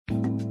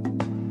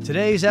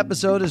Today's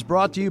episode is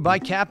brought to you by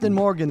Captain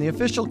Morgan, the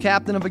official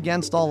captain of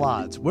Against All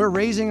Odds. We're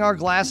raising our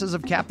glasses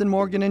of Captain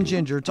Morgan and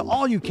Ginger to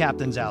all you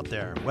captains out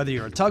there. Whether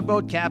you're a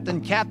tugboat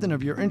captain, captain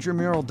of your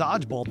intramural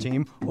dodgeball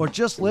team, or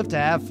just live to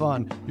have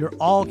fun, you're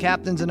all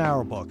captains in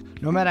our book.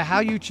 No matter how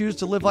you choose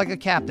to live like a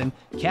captain,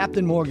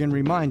 Captain Morgan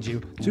reminds you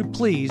to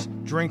please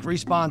drink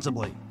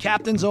responsibly.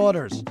 Captain's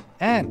orders.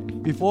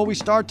 And before we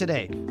start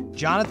today,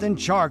 Jonathan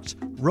Tjarks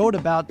wrote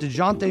about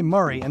DeJounte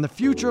Murray and the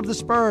future of the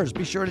Spurs.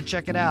 Be sure to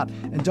check it out.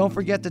 And don't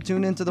forget to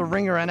tune into the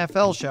Ringer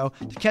NFL show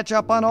to catch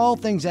up on all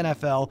things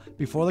NFL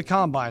before the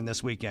Combine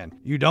this weekend.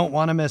 You don't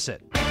want to miss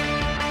it.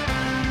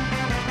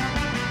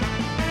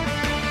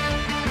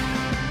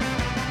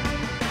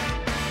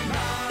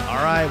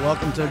 All right,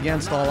 welcome to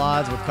Against All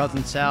Odds with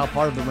Cousin Sal,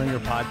 part of the Ringer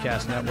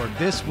Podcast Network.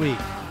 This week,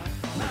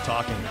 we're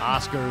talking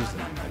Oscars,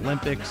 and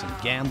Olympics,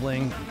 and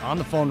gambling. On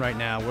the phone right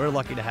now, we're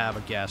lucky to have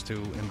a guest who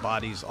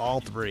embodies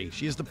all three.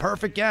 She is the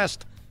perfect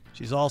guest.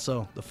 She's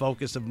also the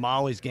focus of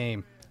Molly's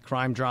Game,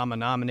 crime drama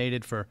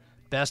nominated for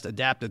Best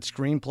Adapted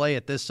Screenplay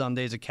at this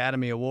Sunday's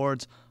Academy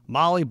Awards.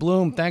 Molly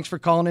Bloom, thanks for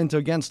calling into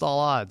Against All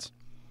Odds.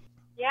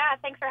 Yeah,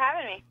 thanks for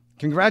having me.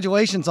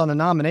 Congratulations on the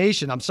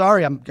nomination. I'm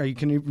sorry, you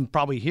can even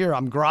probably hear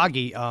I'm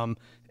groggy, and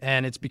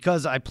it's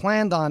because I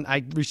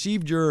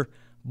received your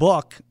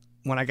book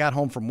when I got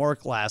home from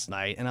work last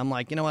night, and I'm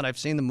like, you know what, I've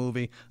seen the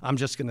movie. I'm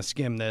just going to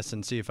skim this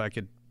and see if I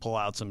could pull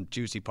out some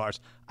juicy parts.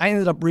 I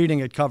ended up reading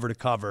it cover to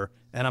cover,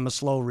 and I'm a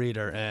slow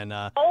reader. And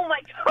oh, my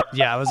God.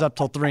 Yeah, I was up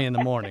till 3 in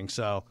the morning,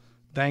 so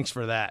thanks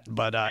for that.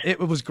 But it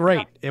was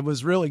great. It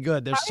was really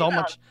good. There's so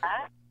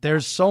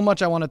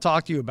much I want to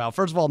talk to you about.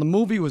 First of all, the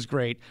movie was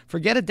great.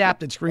 Forget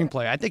adapted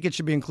screenplay. I think it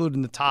should be included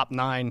in the top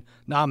 9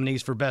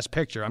 nominees for Best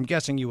Picture. I'm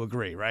guessing you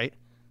agree, right?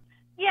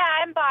 Yeah,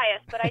 I'm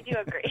biased, but I do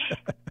agree.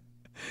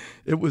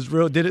 It was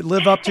real. Did it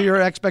live up to your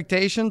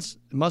expectations?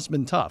 It must have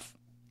been tough.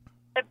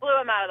 It blew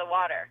him out of the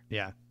water.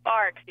 Yeah.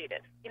 Far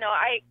exceeded.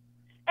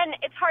 And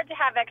it's hard to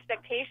have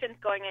expectations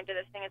going into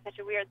this thing. It's such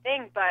a weird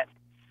thing, but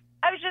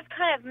I was just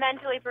kind of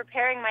mentally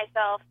preparing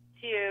myself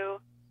to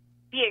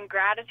be in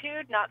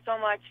gratitude, not so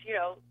much,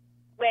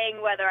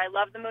 weighing whether I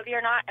love the movie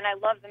or not. And I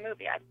love the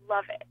movie. I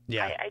love it.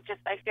 Yeah.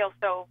 I feel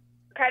so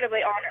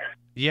incredibly honored.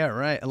 Yeah,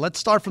 right. Let's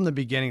start from the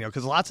beginning, though,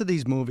 because lots of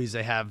these movies,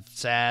 they have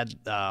sad,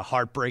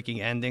 heartbreaking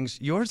endings.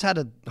 Yours had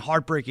a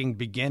heartbreaking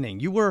beginning.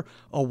 You were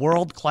a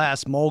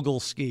world-class mogul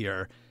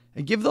skier.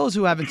 And give those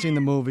who haven't seen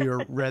the movie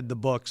or read the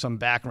book some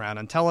background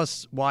and tell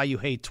us why you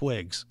hate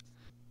twigs.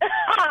 God,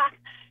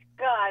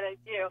 I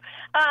do.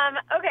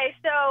 Okay,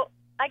 so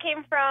I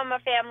came from a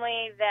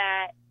family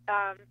that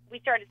we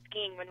started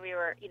skiing when we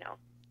were, 2.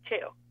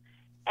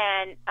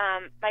 And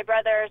my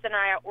brothers and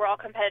I were all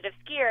competitive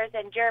skiers,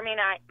 and Jeremy and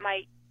I,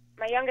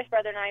 my youngest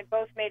brother and I,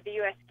 both made the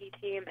U.S. ski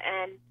team,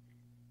 and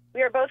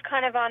we were both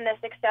kind of on this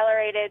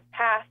accelerated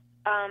path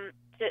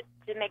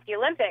to make the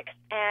Olympics.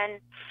 And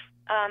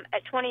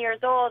at 20 years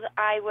old,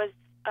 I was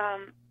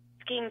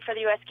skiing for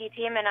the U.S. ski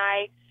team, and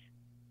I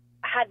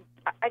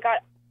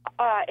got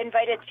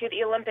invited to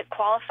the Olympic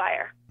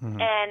qualifier. Mm-hmm.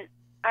 And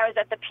I was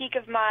at the peak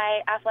of my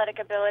athletic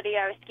ability.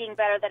 I was skiing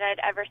better than I'd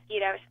ever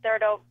skied. I was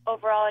 3rd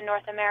overall in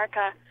North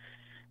America,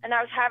 and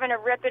I was having a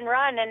rip and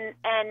run. And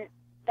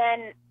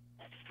then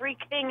this freak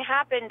thing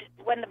happened.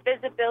 When the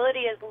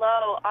visibility is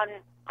low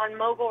on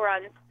mogul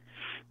runs,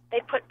 they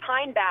put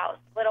pine boughs,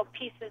 little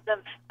pieces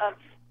of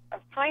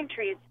pine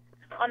trees,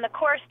 on the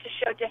course to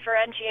show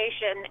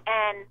differentiation.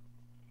 And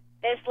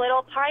this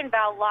little pine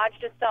bough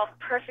lodged itself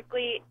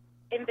perfectly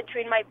in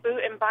between my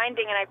boot and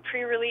binding, and I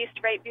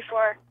pre-released right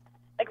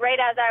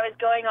as I was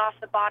going off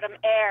the bottom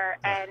air,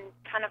 and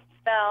kind of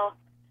fell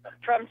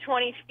from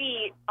 20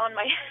 feet on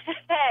my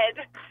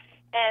head,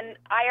 and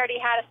I already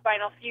had a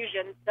spinal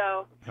fusion,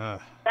 so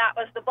that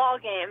was the ball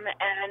game,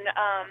 and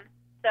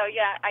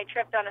I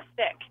tripped on a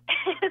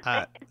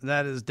stick.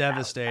 That is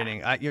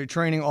devastating. You're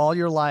training all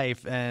your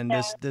life, and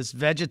this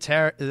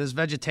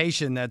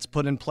vegetation that's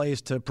put in place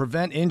to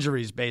prevent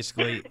injuries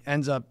basically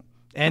ends up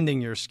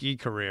ending your ski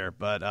career,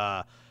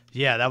 but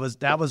yeah,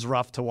 that was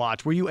rough to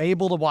watch. Were you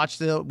able to watch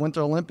the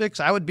Winter Olympics?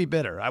 I would be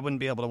bitter. I wouldn't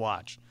be able to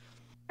watch.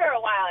 For a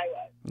while, I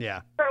was.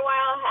 Yeah. For a while,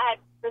 I had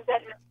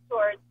resentment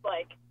towards,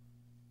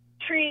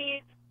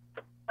 trees,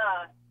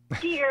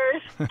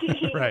 skiers,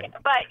 skiing. Right.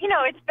 But,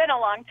 it's been a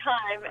long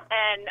time,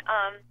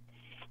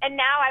 and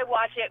now I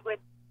watch it with,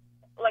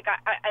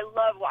 I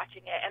love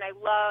watching it, and I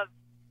love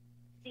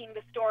seeing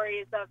the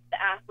stories of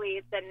the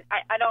athletes, and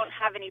I don't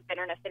have any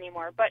bitterness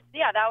anymore. But,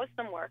 yeah, that was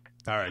some work.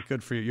 All right,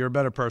 good for you. You're a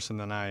better person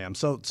than I am.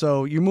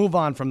 So you move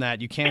on from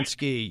that. You can't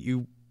ski.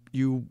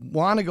 You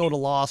want to go to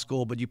law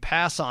school, but you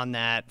pass on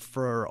that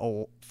for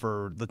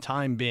the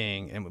time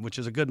being, which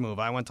is a good move.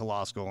 I went to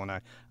law school,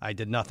 and I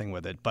did nothing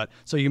with it. But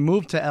so you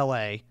move to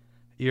L.A.,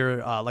 you're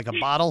like a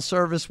bottle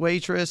service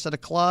waitress at a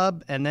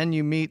club, and then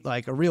you meet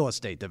a real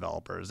estate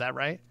developer. Is that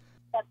right?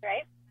 That's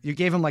right. You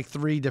gave him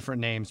 3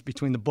 different names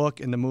between the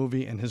book and the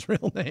movie and his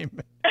real name.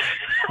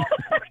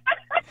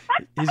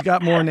 He's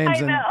got more names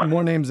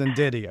than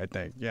Diddy, I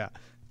think. Yeah.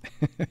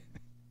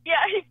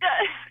 Yeah, he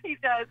does. He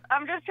does.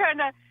 I'm just trying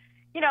to,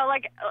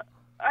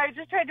 I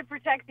just tried to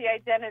protect the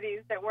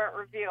identities that weren't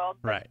revealed.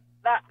 Right.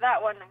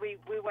 That one we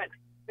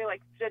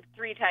like did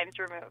 3 times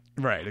removed.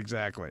 Right.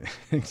 Exactly.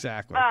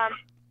 Exactly.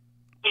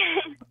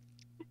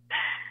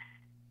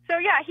 So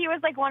yeah, he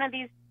was like one of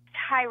these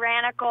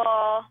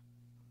tyrannical,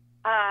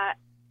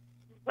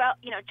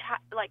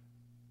 like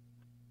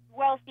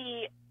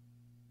wealthy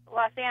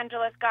Los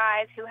Angeles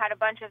guys who had a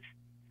bunch of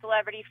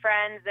celebrity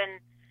friends and,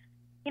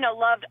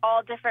 loved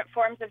all different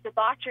forms of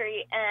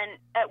debauchery. And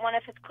at one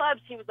of his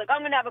clubs, he was like,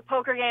 I'm going to have a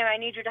poker game. I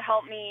need you to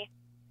help me,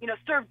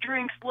 serve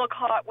drinks, look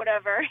hot,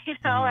 whatever,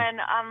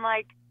 and I'm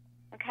like,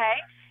 okay.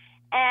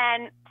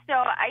 And so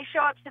I show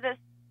up to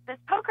this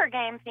poker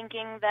game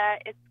thinking that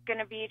it's going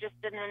to be just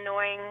an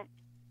annoying,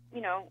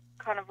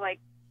 kind of like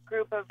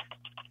group of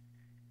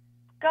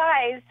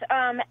guys.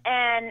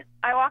 And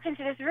I walk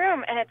into this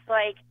room and it's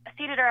like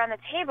seated around the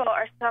table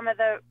are some of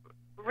the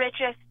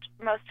richest,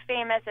 most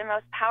famous, and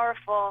most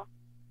powerful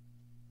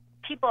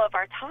people of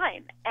our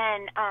time.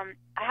 And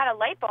I had a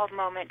light bulb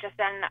moment just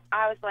then.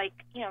 I was like,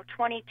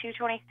 22,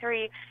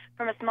 23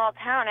 from a small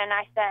town. And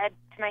I said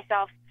to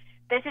myself,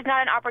 this is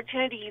not an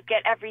opportunity you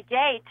get every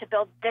day to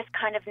build this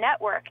kind of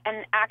network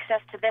and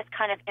access to this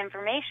kind of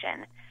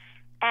information.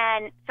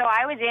 And so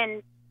I was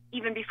in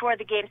even before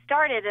the game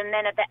started. And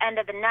then at the end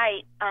of the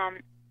night,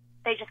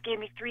 they just gave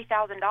me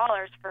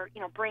 $3,000 for,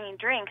 bringing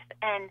drinks.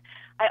 And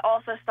I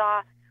also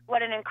saw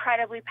what an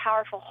incredibly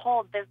powerful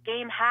hold this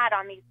game had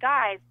on these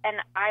guys, and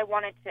I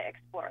wanted to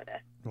explore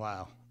this.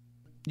 Wow.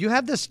 You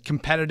have this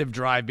competitive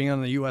drive being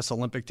on the U.S.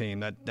 Olympic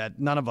team that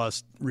none of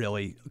us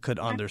really could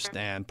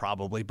understand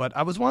probably. But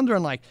I was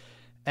wondering,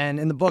 and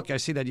in the book I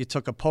see that you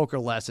took a poker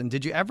lesson.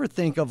 Did you ever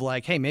think of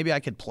hey, maybe I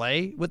could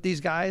play with these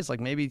guys?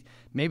 Maybe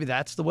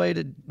that's the way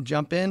to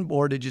jump in?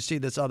 Or did you see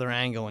this other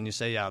angle and you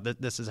say, yeah,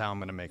 this is how I'm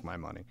going to make my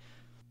money?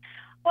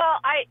 Well,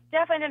 I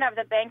definitely didn't have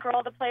the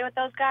bankroll to play with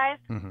those guys.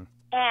 Mm-hmm.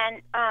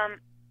 And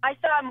I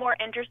saw a more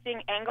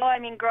interesting angle. I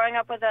mean, growing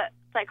up with a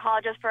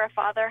psychologist for a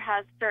father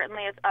has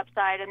certainly its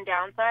upside and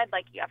downside.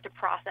 You have to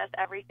process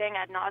everything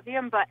ad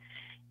nauseum. But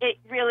it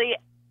really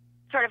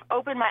sort of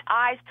opened my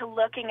eyes to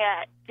looking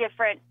at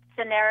different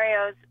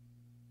scenarios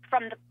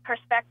from the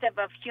perspective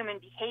of human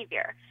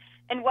behavior.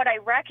 And what I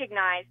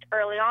recognized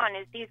early on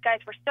is these guys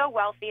were so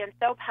wealthy and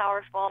so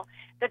powerful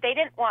that they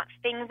didn't want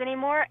things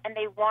anymore, and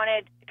they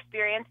wanted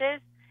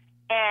experiences.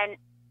 And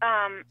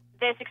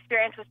this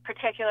experience was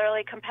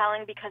particularly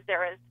compelling because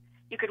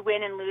you could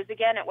win and lose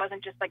again. It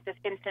wasn't just this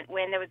instant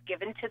win that was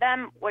given to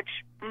them, which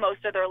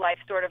most of their life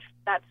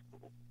that's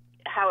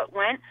how it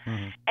went.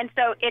 Mm-hmm. And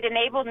so it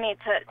enabled me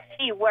to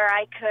see where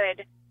I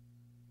could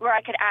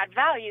add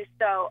value.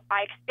 So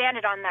I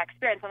expanded on that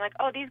experience. I'm like,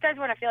 oh, these guys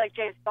want to feel like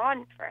James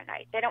Bond for a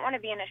night. They don't want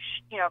to be in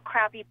a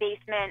crappy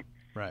basement.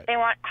 Right. They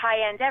want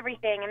high-end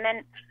everything. And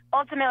then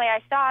ultimately I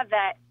saw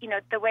that,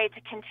 the way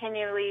to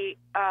continually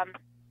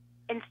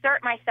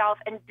insert myself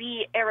and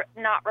be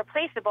not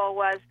replaceable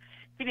was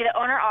to be the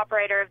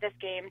owner-operator of this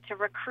game, to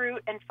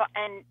recruit and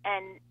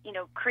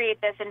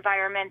create this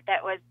environment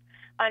that was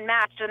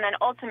unmatched, and then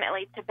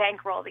ultimately to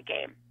bankroll the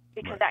game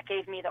because that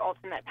gave me the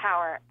ultimate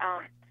power.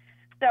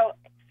 So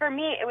for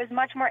me, it was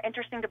much more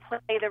interesting to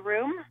play the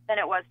room than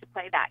it was to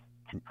play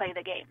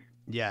the game.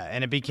 Yeah,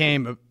 and it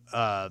became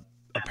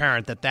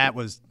apparent that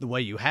was the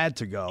way you had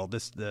to go.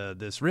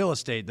 This real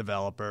estate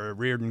developer,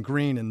 Reardon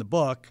Green, in the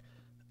book,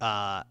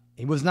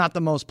 he was not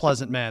the most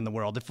pleasant man in the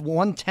world. If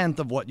 1/10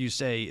 of what you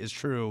say is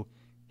true,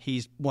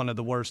 he's one of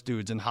the worst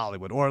dudes in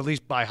Hollywood, or at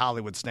least by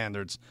Hollywood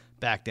standards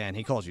back then.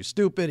 He calls you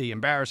stupid. He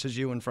embarrasses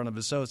you in front of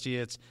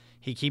associates.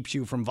 He keeps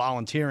you from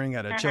volunteering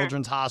at a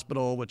children's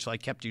hospital, which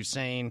kept you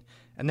sane.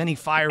 And then he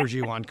fires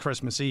you on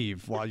Christmas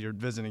Eve while you're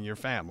visiting your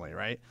family,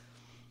 right?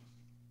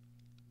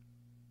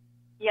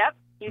 Yep.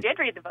 You did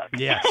read the book.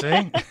 Yeah,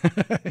 see?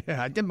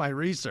 Yeah, I did my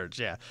research,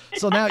 yeah.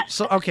 So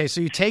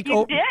you take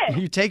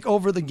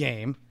over the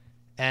game.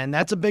 And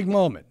that's a big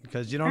moment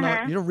because you don't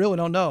know, you really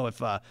don't know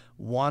if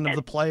one of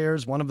the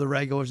players, one of the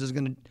regulars is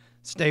going to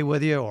stay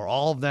with you or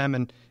all of them.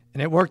 And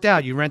it worked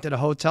out. You rented a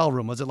hotel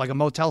room. Was it like a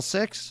Motel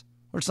 6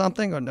 or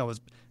something? Or no, it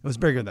was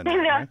bigger than that,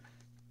 right?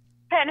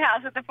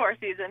 Penthouse at the Four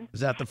Seasons. It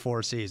was at the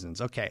Four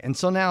Seasons. Okay. And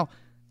so now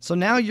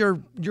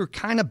you're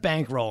kind of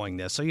bankrolling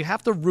this. So you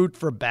have to root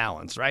for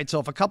balance, right? So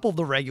if a couple of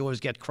the regulars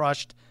get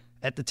crushed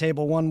at the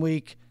table one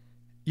week,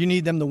 you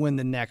need them to win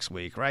the next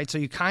week, right? So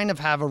you kind of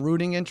have a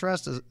rooting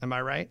interest. Am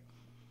I right?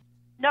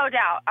 No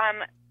doubt.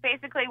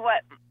 Basically,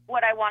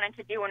 what I wanted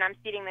to do when I'm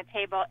seating the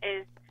table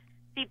is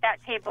seat that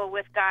table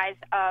with guys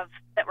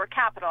that were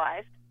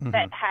capitalized,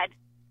 that had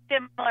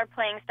similar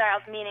playing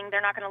styles, meaning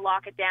they're not going to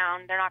lock it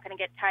down, they're not going to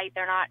get tight,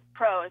 they're not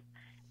pros,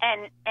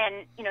 and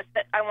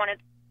I wanted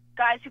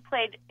guys who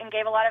played and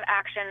gave a lot of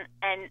action,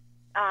 and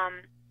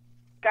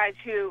guys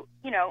who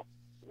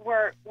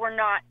were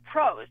not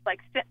pros,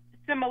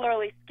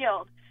 similarly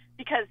skilled,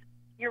 because.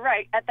 You're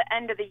right. At the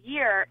end of the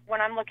year, when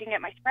I'm looking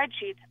at my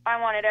spreadsheets, I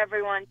wanted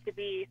everyone to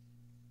be,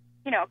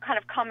 kind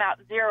of come out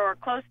zero or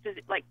close to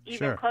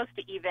even close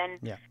to even.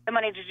 Yeah. The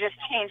money to just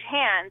change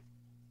hands,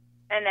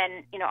 and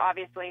then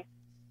obviously,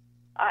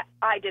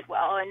 I did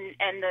well,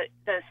 and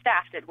the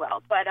staff did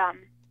well. But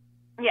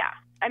Yeah.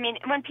 I mean,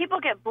 when people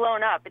get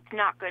blown up, it's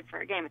not good for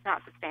a game. It's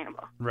not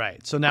sustainable.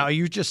 Right. So now are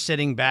you just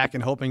sitting back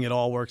and hoping it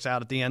all works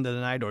out at the end of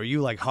the night, or are you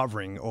like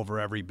hovering over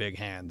every big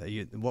hand?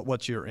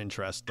 What's your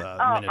interest? Minute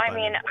by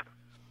minute?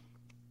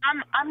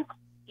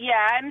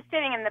 I'm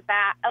sitting in the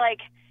back. Like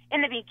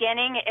in the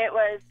beginning, it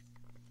was,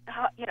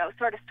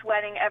 sort of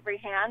sweating every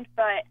hand,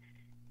 but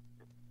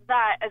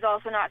that is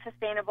also not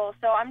sustainable.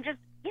 So I'm just,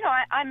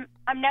 I'm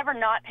never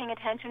not paying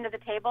attention to the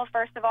table.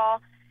 First of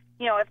all,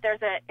 if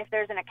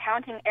there's an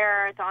accounting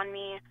error, it's on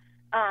me.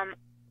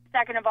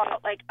 Second of all,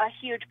 like a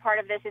huge part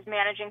of this is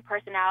managing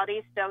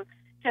personalities. So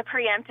to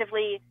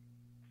preemptively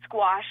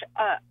squash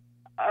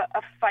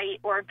a fight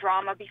or a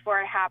drama before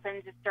it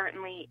happens is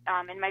certainly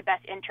in my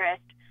best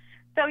interest.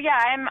 So yeah,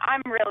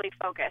 I'm really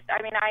focused.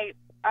 I mean,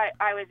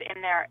 I was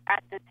in there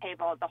at the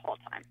table the whole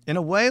time. In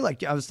a way,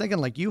 like I was thinking,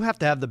 like you have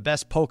to have the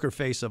best poker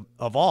face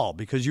of all,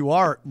 because you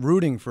are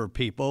rooting for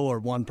people or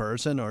one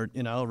person, or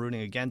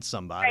rooting against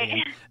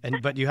somebody,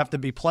 right. But you have to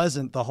be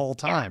pleasant the whole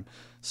time. Yeah.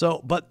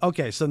 So, but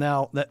okay, so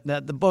now that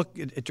the book,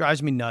 it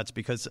drives me nuts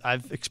because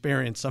I've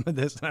experienced some of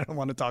this, and I don't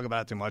want to talk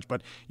about it too much.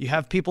 But you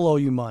have people owe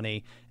you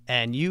money,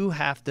 and you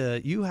have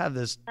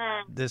this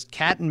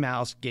cat and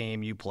mouse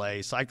game you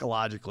play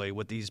psychologically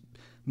with these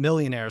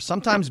millionaires,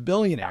 sometimes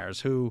billionaires,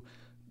 who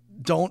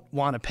don't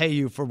want to pay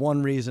you for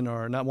one reason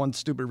or not, one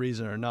stupid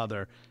reason or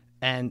another.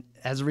 And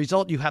as a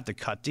result, you have to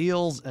cut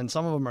deals. And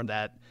some of them are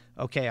that,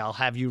 okay, I'll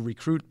have you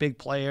recruit big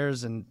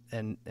players and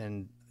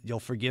you'll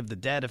forgive the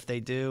debt if they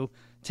do.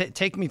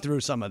 Take me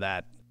through some of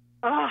that.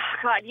 Oh,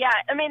 God, yeah.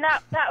 I mean,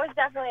 that was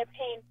definitely a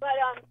pain. But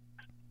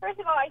first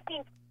of all, I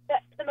think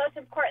that the most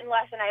important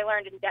lesson I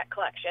learned in debt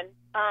collection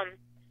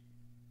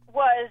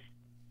was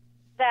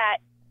that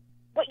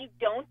what you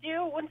don't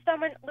do when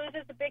someone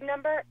loses a big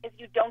number is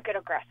you don't get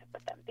aggressive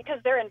with them because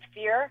they're in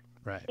fear,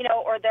 right?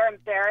 Or they're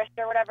embarrassed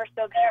or whatever.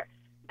 So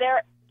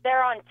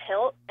they're on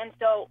tilt. And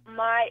so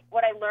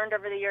what I learned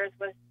over the years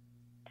was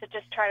to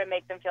just try to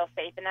make them feel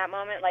safe in that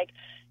moment. Like,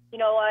 you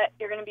know what,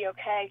 you're going to be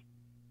okay.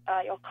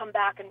 You'll come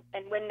back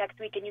and win next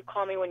week, and you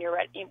call me when you're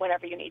ready,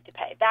 whenever you need to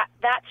pay.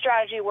 That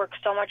strategy works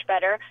so much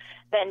better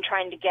than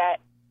trying to get,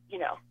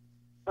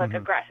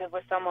 aggressive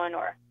with someone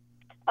or.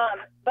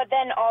 But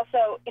then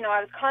also, I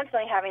was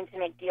constantly having to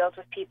make deals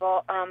with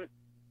people.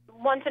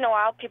 Once in a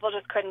while, people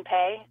just couldn't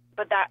pay,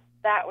 but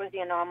that was the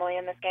anomaly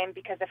in this game,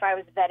 because if I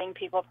was vetting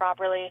people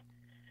properly,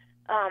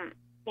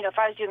 if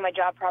I was doing my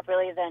job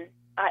properly, then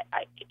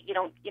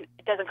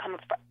it doesn't come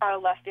out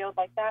of left field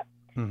like that.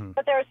 Mm-hmm.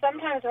 But there were some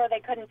times where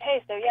they couldn't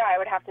pay, so yeah, I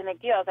would have to make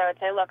deals. I would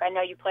say, look, I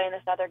know you play in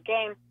this other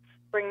game.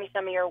 Bring me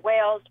some of your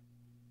whales,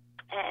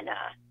 and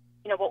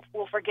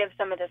we'll forgive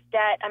some of this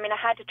debt. I mean, I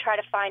had to try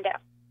to find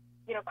out,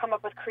 come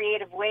up with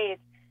creative ways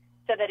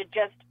so that it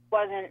just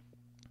wasn't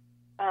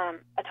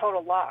a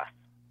total loss.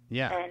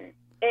 Yeah. And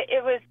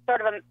it was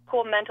sort of a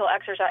cool mental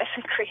exercise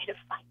in creative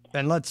finance.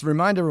 And let's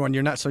remind everyone,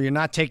 you're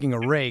not taking a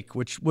rake,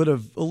 which would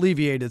have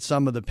alleviated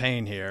some of the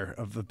pain here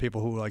of the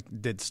people who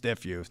did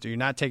stiff you. So you're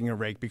not taking a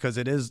rake because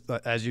it is,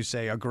 as you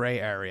say, a gray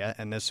area.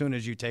 And as soon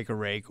as you take a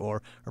rake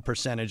or a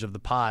percentage of the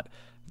pot,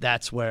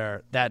 that's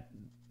where that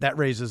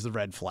raises the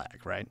red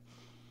flag, right?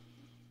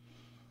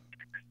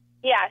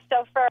 Yeah.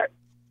 So for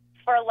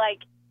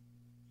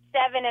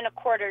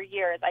 7.25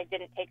 years, I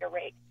didn't take a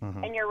rake.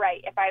 Mm-hmm. And you're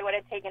right. If I would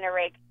have taken a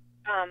rake,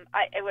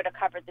 it would have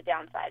covered the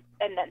downside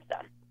and then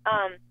some.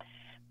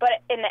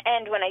 But in the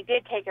end, when I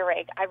did take a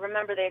rake, I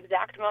remember the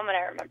exact moment.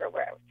 I remember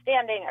where I was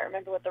standing. I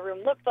remember what the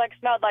room looked like,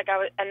 smelled like.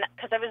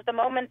 Because it was the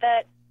moment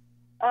that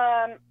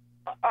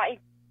I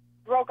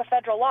broke a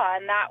federal law,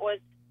 and that was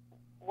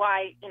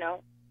why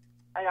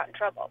I got in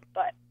trouble.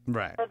 But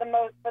right. for the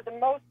most of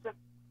the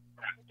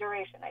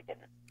duration, I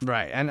didn't.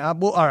 Right, and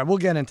we'll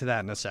get into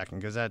that in a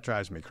second because that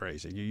drives me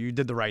crazy. You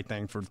did the right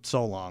thing for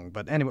so long,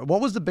 but anyway, what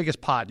was the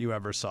biggest pot you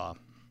ever saw?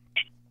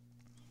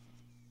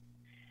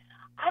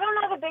 I don't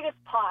know the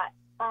biggest pot.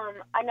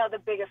 I know the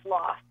biggest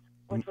loss,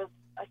 which was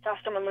I saw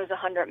someone lose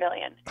 $100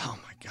 million. Oh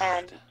my God!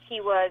 And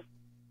he was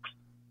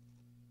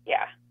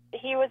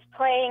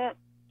playing.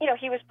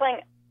 He was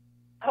playing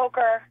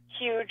poker,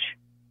 huge,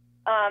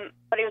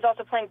 but he was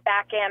also playing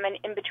backgammon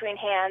in between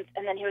hands,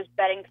 and then he was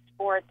betting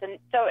sports, and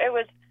so it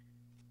was.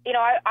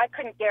 I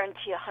couldn't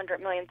guarantee $100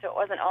 million, so it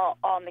wasn't all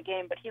in the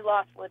game. But he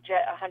lost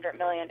legit $100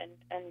 million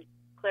and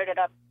cleared it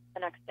up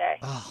the next day.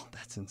 Oh,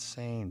 that's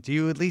insane. Do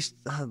you at least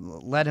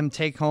let him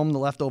take home the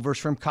leftover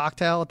shrimp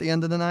cocktail at the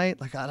end of the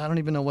night? Like, I don't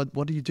even know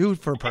what do you do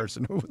for a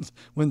person who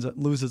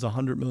loses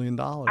 $100 million?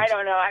 I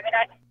don't know. I mean,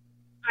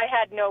 I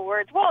had no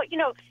words. Well,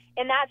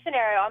 in that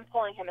scenario, I'm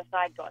pulling him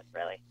aside, going,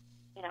 really,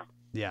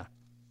 Yeah.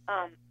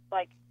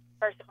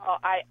 First of all,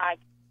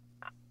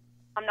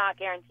 I'm not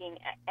guaranteeing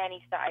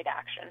any side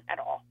action at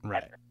all.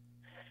 Right.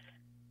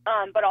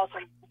 Ever. But also,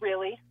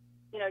 really,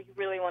 you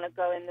really want to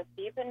go in this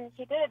deep, and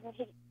he did, and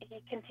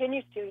he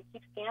continues to. He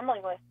keeps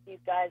gambling with these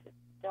guys. It's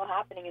still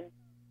happening, and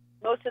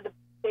most of the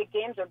big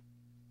games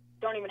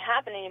don't even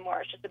happen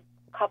anymore. It's just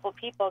a couple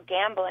people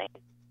gambling.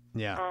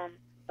 Yeah.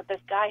 But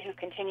this guy who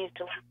continues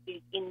to lose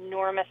these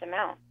enormous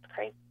amounts.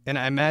 crazy. And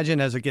I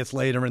imagine as it gets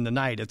later in the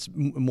night, it's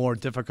more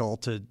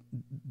difficult to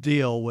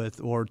deal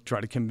with or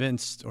try to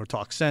convince or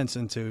talk sense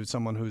into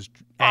someone who's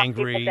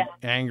angry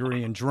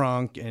and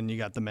drunk, and you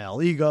got the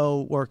male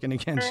ego working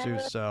against you.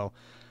 So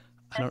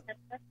I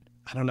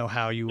don't know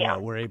how you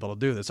were able to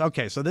do this.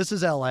 Okay, so this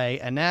is L.A.,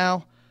 and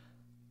now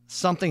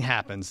something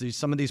happens.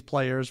 Some of these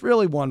players,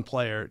 really one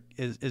player,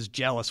 is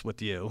jealous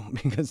with you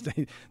because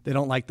they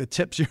don't like the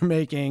tips you're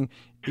making,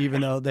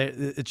 even though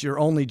it's your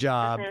only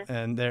job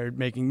and they're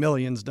making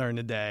millions during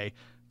the day.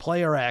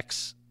 Player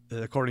X,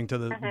 according to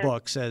the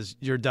book, says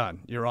you're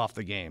done. You're off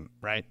the game,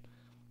 right?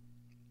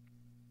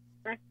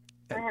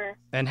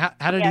 And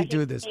how did he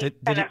do this?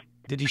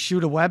 Did he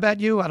shoot a web at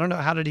you? I don't know.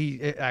 How did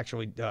he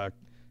actually how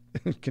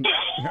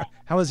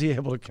was he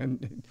able to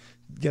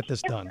get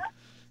this done?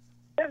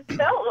 It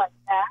felt like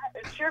that.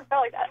 It sure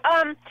felt like that.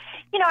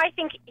 I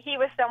think he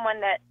was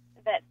someone that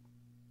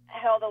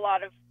held a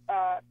lot of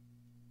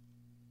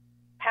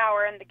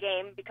power in the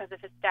game because of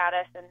his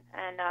status, and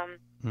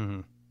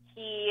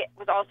he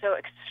was also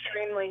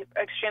extremely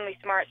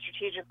smart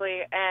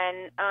strategically,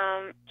 and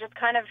just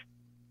kind of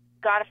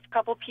got a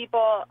couple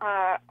people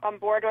on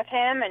board with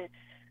him and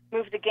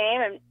moved the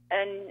game,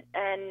 and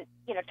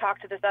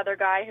talked to this other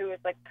guy who was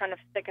like kind of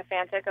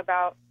sycophantic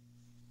about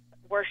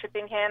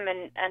worshiping him,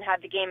 and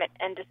had the game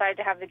and decided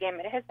to have the game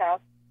at his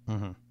house.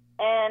 And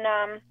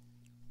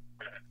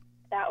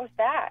that was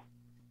that.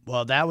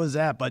 Well, that was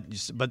that, but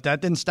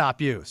that didn't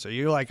stop you. So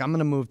you're like, I'm going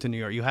to move to New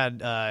York. You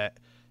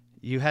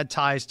had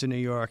ties to New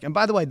York. And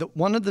by the way,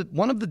 one of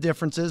the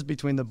differences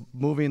between the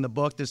movie and the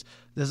book,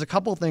 there's a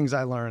couple things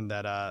I learned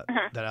that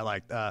that I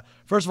liked.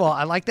 First of all,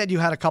 I like that you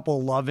had a couple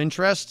of love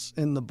interests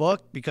in the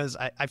book, because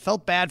I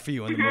felt bad for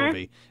you in the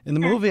movie. In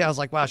the movie, I was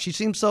like, wow, she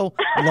seems so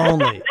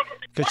lonely,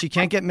 because she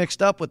can't get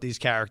mixed up with these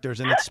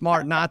characters, and it's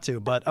smart not to.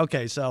 But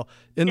okay, so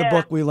in the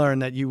book we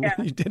learned that you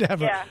did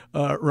have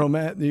a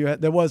romance.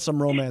 There was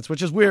some romance,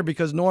 which is weird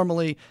because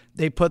normally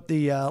they put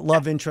the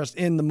love interest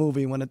in the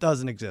movie when it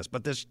doesn't exist.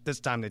 But this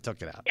time they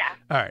took it out. Yeah.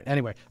 All right.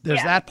 Anyway,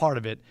 there's that part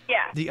of it. Yeah.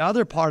 The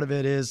other part of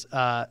it is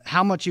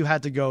how much you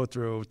had to go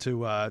through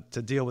to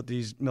deal with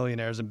these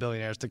millionaires and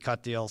billionaires, to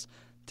cut deals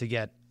to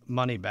get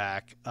money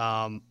back.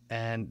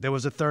 And there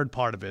was a third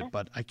part of it,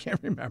 but I can't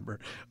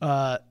remember.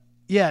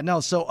 Yeah, no.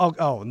 So,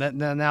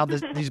 now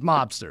these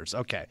mobsters.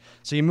 Okay,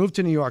 so you moved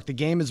to New York. The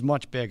game is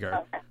much bigger.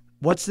 Okay.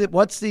 What's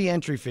the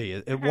entry fee?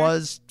 It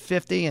was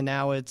 $50, and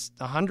now it's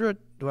 $100.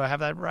 Do I have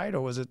that right, or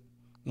was it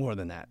more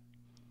than that?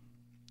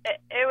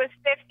 It was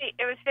 $50.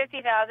 It was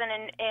 $50,000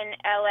 in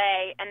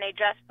L.A., and they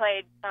just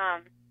played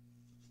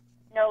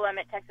No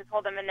Limit Texas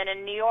Hold'em, and then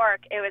in New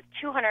York it was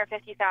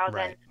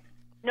 $250,000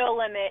 No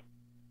Limit,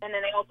 and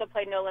then they also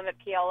played No Limit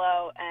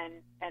PLO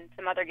and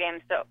some other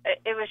games. So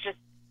it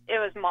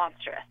was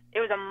monstrous. It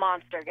was a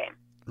monster game.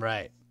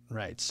 Right.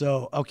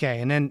 So,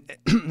 okay, and then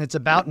it's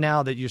about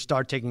now that you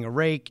start taking a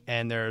rake,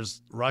 and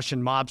there's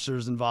Russian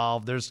mobsters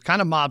involved. There's kind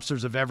of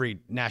mobsters of every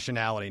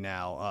nationality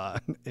now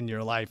in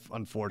your life,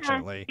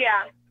 unfortunately.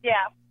 Yeah.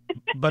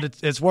 But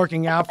it's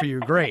working out for you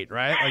great,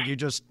 right? Like you're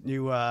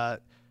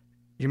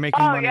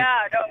making money. Oh, yeah.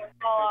 No, it's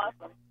all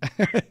awesome.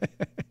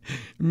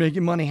 You're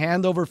making money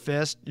hand over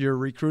fist. You're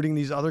recruiting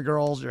these other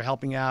girls. You're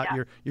helping out.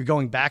 Yeah. You're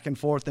going back and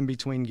forth in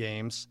between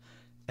games.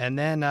 And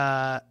then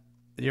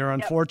you're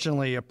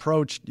unfortunately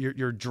approached.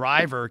 Your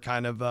driver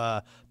kind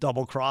of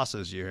double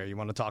crosses you here. You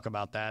want to talk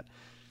about that?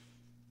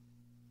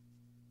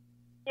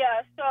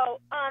 Yeah. So,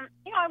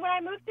 when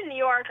I moved to New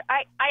York,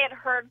 I had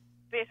heard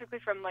basically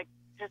from like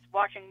just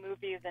watching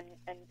movies and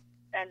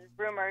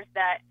rumors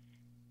that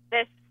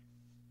the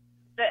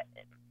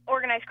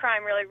organized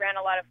crime really ran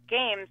a lot of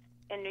games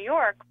in New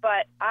York.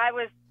 But I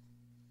was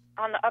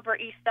on the Upper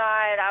East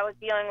Side. I was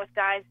dealing with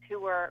guys who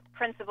were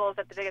principals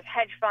at the biggest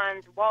hedge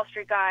funds, Wall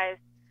Street guys,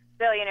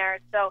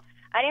 billionaires. So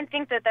I didn't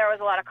think that there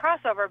was a lot of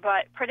crossover,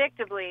 but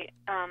predictably,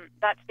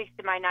 that speaks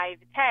to my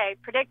naivete.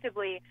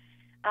 Predictably,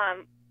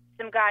 some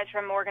guys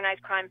from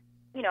organized crime,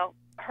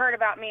 heard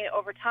about me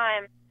over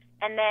time.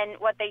 And then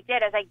what they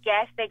did is, I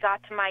guess they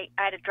got to I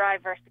had a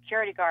driver,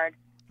 security guard,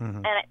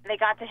 and they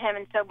got to him.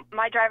 And so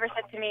my driver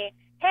said to me,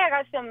 hey, I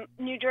got some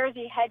New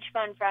Jersey hedge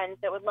fund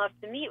friends that would love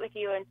to meet with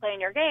you and play in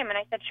your game. And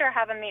I said, sure,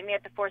 have them meet me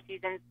at the Four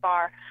Seasons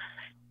bar.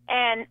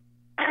 And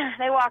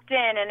they walked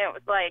in, and it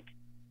was like,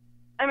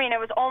 it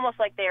was almost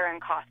like they were in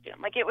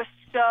costume. Like, it was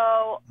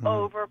so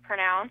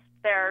overpronounced,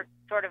 their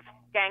sort of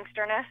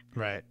gangsterness.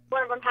 Right.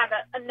 One of them had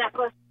a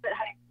necklace that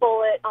had a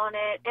bullet on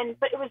it.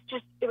 But it was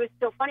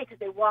so funny because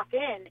they walk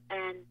in,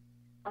 and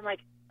I'm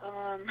like,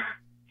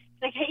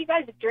 like, hey, you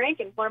guys drink?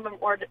 And one of them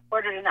ordered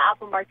an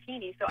apple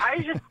martini. So I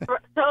was just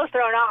so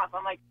thrown off.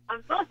 I'm like,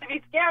 I'm supposed to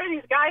be scared of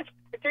these guys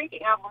for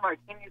drinking apple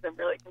martinis. I'm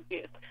really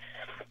confused.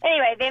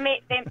 Anyway,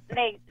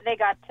 they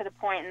got to the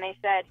point, and they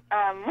said,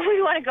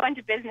 we want to go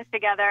into business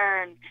together,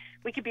 and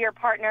we could be your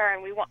partner,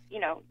 and we want, you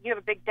have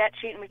a big debt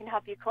sheet, and we can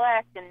help you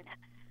collect, and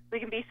we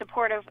can be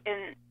supportive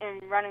in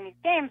running these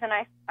games. And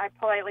I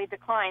politely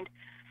declined.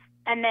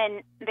 And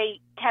then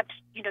they kept,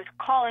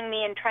 calling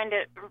me and trying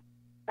to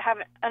have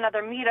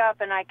another meetup,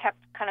 and I kept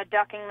kind of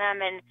ducking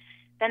them, and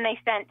then they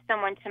sent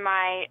someone to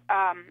my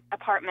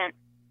apartment,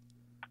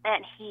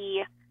 and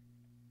he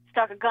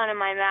stuck a gun in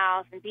my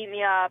mouth and beat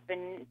me up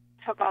and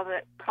took all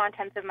the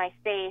contents of my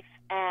safe.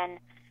 And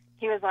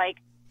he was like,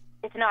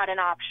 it's not an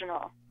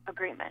optional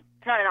agreement.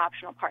 It's not an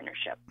optional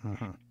partnership.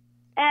 Mm-hmm.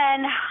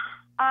 And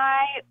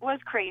I was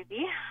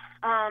crazy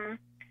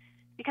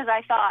because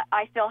I thought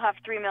I still have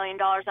 $3 million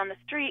on the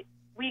street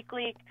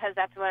weekly because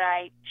that's what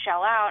I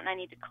shell out, and I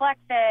need to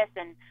collect this.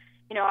 And,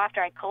 you know,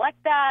 after I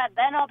collect that,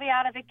 then I'll be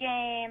out of the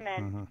game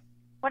and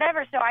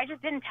whatever. So I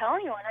just didn't tell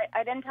anyone.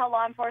 I didn't tell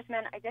law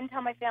enforcement. I didn't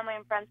tell my family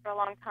and friends for a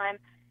long time.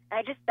 And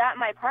I just sat in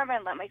my apartment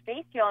and let my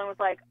face heal and was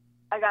like,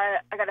 I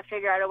gotta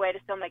figure out a way to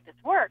still make this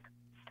work,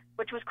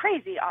 which was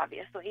crazy,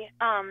 obviously.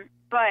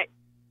 But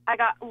I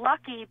got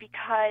lucky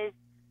because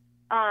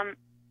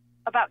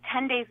about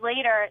 10 days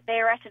later, they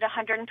arrested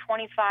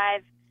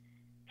 125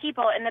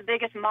 people in the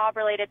biggest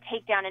mob-related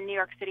takedown in New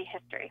York City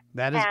history.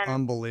 That is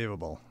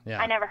unbelievable. Yeah.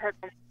 I never heard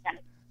from them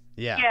again.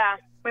 Yeah. Yeah,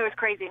 it was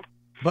crazy.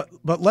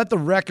 But let the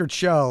record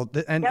show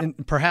that, and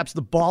perhaps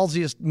the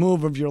ballsiest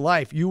move of your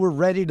life, you were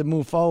ready to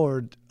move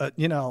forward,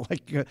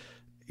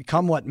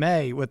 come what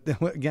may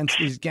against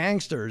these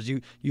gangsters.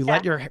 You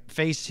let your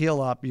face heal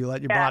up, you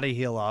let your body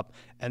heal up,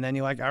 and then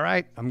you're like, all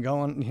right, I'm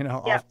going,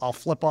 I'll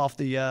flip off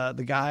the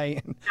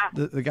guy,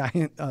 the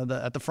guy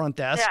at the front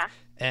desk,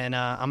 and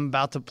I'm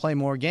about to play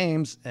more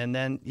games, and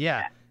then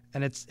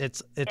and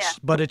it's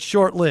but it's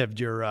short lived,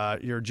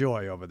 your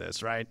joy over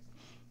this, right?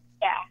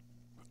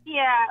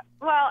 Yeah.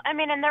 Well, I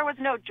mean, and there was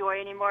no joy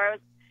anymore.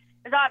 It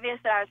was obvious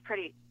that I was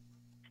pretty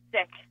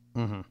sick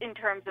in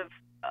terms of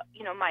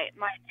my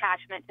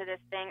attachment to this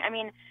thing. I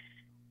mean,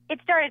 it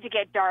started to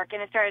get dark,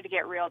 and it started to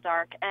get real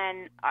dark,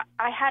 and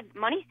I had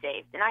money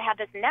saved, and I had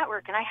this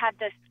network, and I had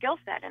this skill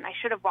set, and I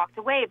should have walked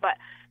away, but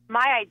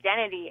my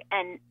identity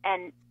and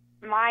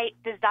my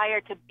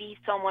desire to be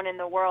someone in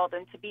the world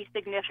and to be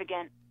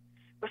significant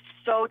was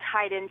so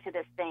tied into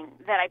this thing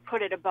that I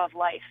put it above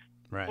life.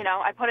 Right.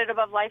 I put it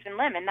above life and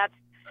limb, and that's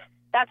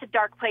a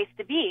dark place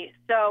to be.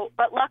 So,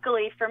 but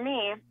luckily for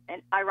me,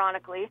 and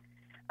ironically,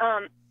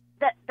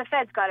 that the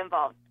feds got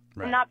involved.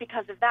 Right. Not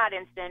because of that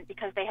incident,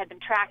 because they had been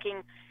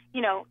tracking,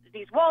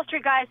 these Wall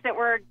Street guys that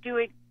were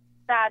doing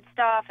bad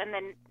stuff, and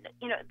then,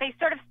 they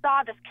sort of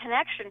saw this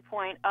connection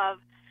point of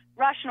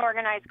Russian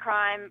organized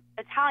crime,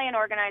 Italian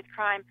organized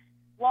crime,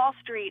 Wall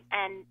Street,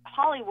 and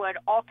Hollywood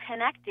all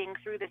connecting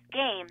through this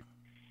game,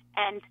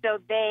 and so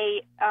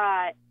they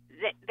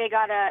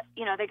got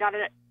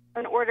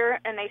an order,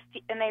 and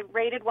they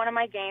raided one of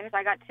my games.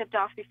 I got tipped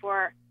off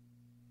before,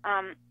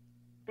 and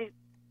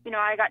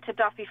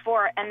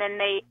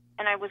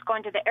I was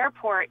going to the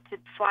airport to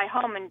fly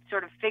home and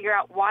sort of figure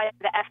out why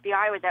the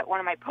FBI was at one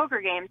of my poker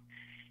games.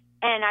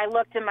 And I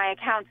looked in my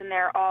accounts, and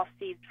they're all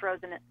seized,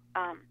 frozen.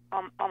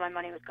 All my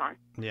money was gone.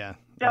 Yeah.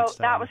 So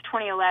that was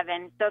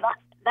 2011. So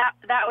that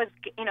was,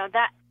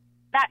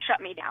 that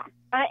shut me down.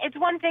 It's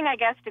one thing, I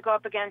guess, to go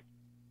up against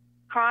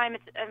crime.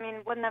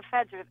 When the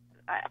feds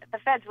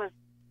was,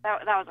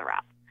 that was a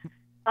wrap.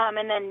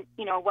 And then,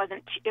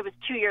 it was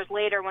 2 years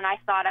later when I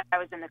thought I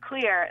was in the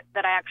clear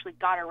that I actually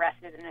got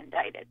arrested and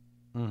indicted.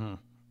 Mm-hmm.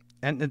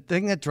 And the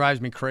thing that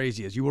drives me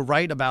crazy is you were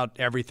right about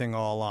everything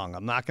all along.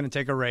 I'm not going to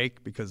take a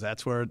rake because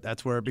that's where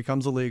it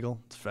becomes illegal.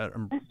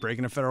 I'm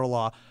breaking a federal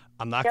law.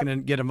 I'm not going to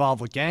get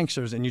involved with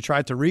gangsters. And you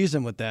tried to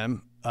reason with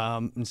them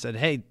and said,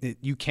 hey,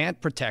 you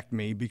can't protect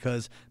me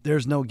because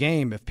there's no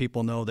game if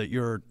people know that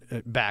you're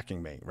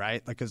backing me,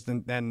 right? Because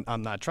then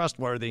I'm not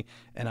trustworthy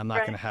and I'm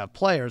not going to have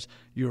players.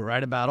 You were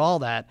right about all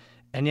that.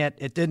 And yet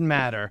it didn't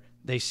matter.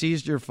 They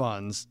seized your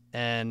funds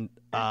and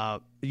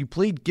you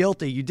plead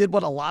guilty. You did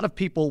what a lot of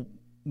people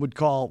would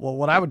call,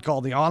 what I would call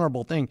the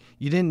honorable thing.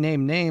 You didn't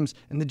name names,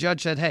 and the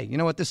judge said, hey, you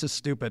know what, this is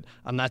stupid.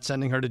 I'm not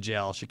sending her to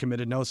jail. She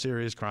committed no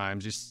serious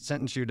crimes. He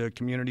sentenced you to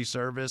community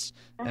service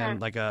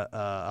and like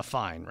a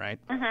fine, right?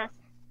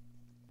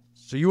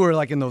 So you were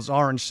like in those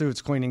orange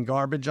suits cleaning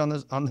garbage on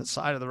the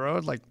side of the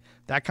road, like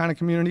that kind of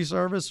community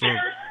service? Or?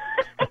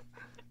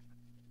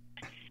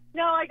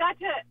 No, I got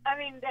to,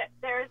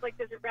 there's like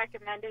this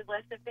recommended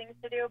list of things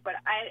to do, but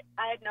I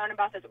had known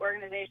about this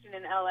organization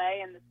in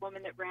LA and this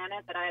woman that ran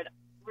it that I had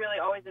really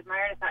always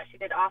admired. I thought she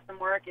did awesome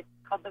work. It's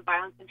called the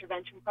Violence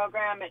Intervention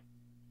Program.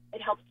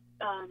 It helps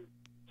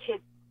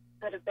kids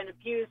that have been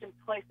abused and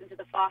placed into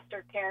the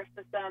foster care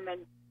system,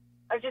 and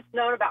I've just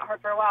known about her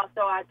for a while,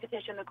 so I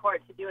petitioned the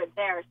court to do it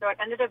there. So it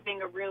ended up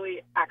being a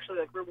really, actually,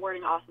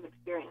 rewarding, awesome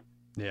experience.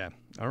 Yeah.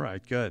 All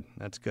right. Good.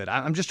 That's good.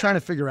 I'm just trying to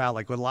figure out,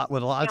 like, with a lot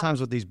of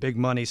times with these big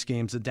money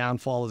schemes, the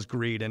downfall is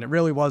greed, and it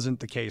really wasn't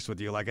the case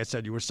with you. Like I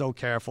said, you were so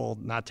careful,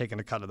 not taking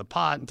a cut of the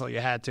pot until you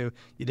had to.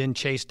 You didn't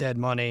chase dead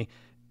money,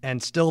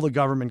 and still the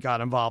government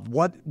got involved.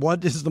 What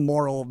is the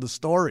moral of the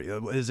story?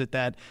 Is it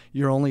that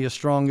you're only as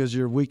strong as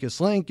your weakest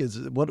link?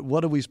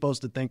 What are we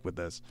supposed to think with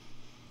this?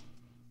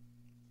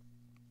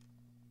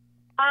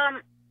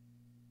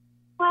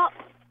 Well,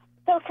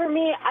 so for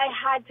me, I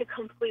had to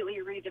completely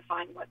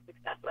redefine what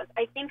success was.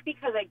 I think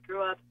because I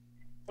grew up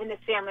in this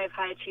family of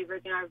high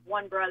achievers. I have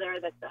one brother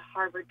that's a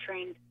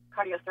Harvard-trained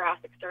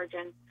cardiothoracic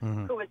surgeon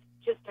who was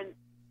just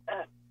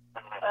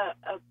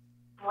a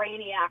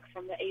brainiac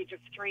from the age of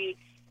 3.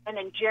 And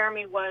then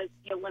Jeremy was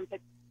the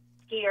Olympic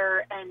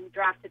skier and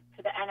drafted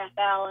to the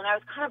NFL. And I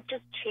was kind of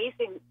just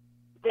chasing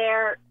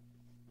their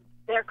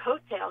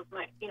coattails,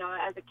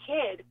 as a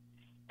kid.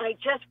 And I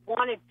just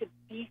wanted to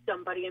be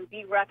somebody and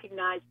be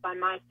recognized by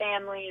my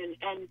family.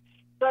 And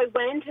so I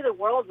went into the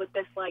world with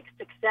this, like,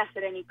 success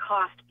at any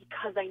cost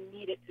because I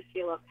needed to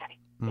feel okay,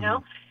 you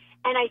know?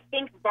 And I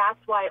think that's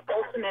why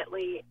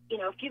ultimately,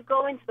 if you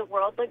go into the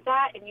world like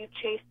that and you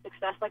chase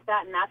success like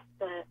that, and that's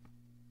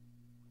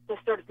the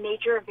sort of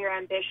nature of your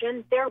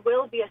ambition, there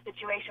will be a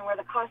situation where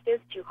the cost is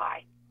too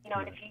high,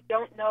 and if you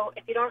don't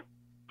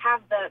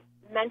have the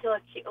mental,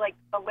 like,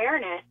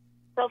 awareness,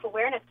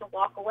 self-awareness to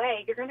walk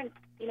away, you're going to,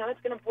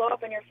 it's going to blow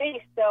up in your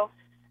face. So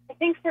I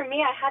think for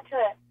me, I had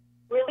to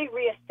really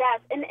reassess,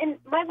 and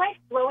my life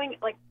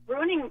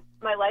ruining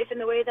my life in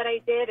the way that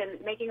I did and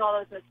making all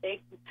those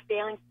mistakes and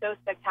failing so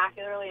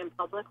spectacularly and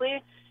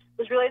publicly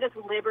was really this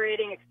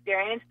liberating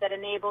experience that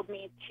enabled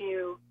me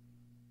to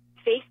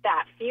face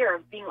that fear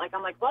of being like,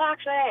 well,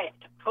 actually, I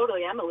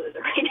totally am a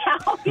loser right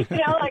now.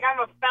 Like, I'm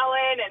a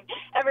felon and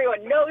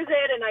everyone knows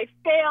it, and I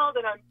failed,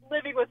 and I'm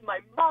living with my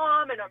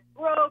mom, and I'm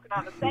broke, and I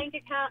have a bank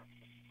account.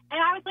 And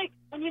I was like,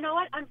 and you know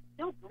what? I'm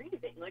still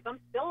breathing. Like, I'm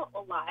still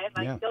alive.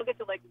 Yeah. I still get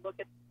to, like, look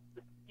at,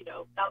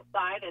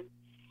 outside.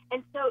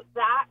 And so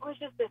that was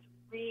just this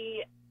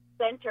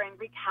recentering,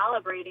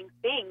 recalibrating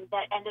thing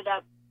that ended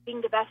up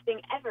being the best thing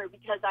ever,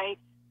 because I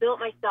built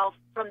myself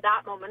from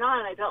that moment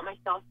on. I built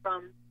myself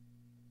from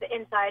the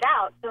inside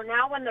out. So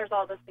now when there's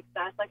all this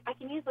success, like, I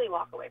can easily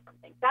walk away from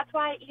things. That's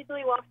why I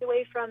easily walked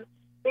away from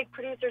big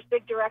producers,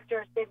 big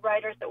directors, big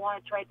writers that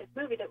wanted to write this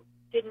movie that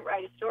didn't want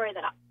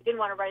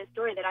to write a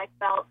story that I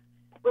felt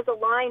was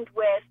aligned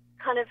with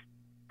kind of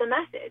the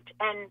message.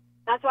 And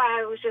that's why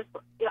I was just,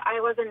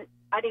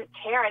 I didn't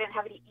care. I didn't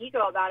have any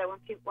ego about it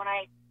when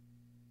I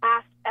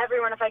asked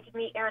everyone if I could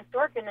meet Aaron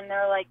Sorkin, and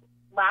they're like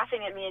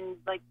laughing at me and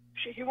like,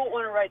 you won't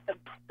want to write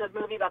the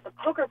movie about the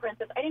poker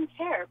princess. I didn't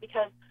care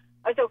because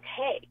I was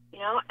okay,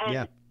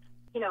 and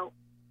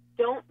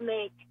don't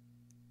make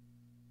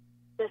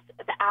the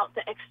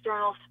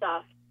external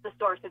stuff the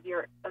source of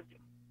your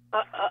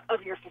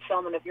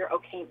fulfillment, of your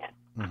okayness.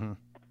 Mm-hmm.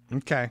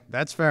 Okay,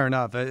 that's fair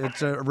enough.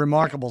 It's a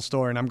remarkable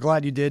story, and I'm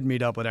glad you did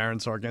meet up with Aaron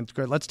Sorkin. It's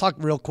great. Let's talk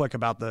real quick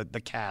about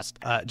the cast.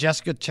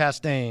 Jessica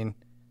Chastain.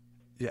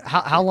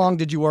 How long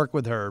did you work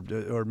with her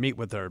or meet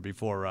with her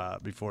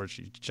before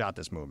she shot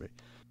this movie?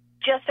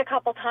 Just a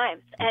couple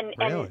times, and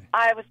really? And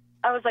I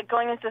was like,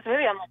 going into this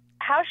movie, I'm like,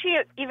 how's she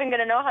even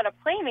going to know how to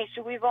play me?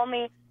 We've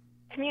only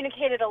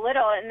communicated a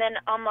little, and then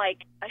I'm like,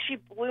 she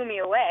blew me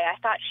away. I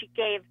thought she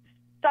gave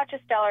such a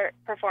stellar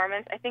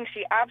performance. I think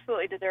she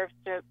absolutely deserves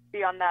to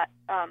be on that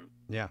on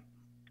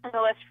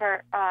the list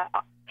for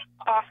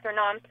Oscar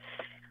noms.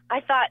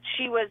 I thought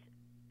she was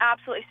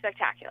absolutely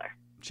spectacular.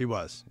 She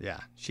was,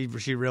 yeah. She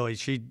really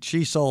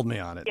sold me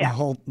on it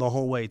the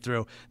whole way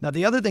through. Now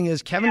the other thing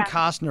is Kevin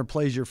Costner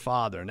plays your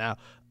father. Now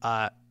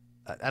I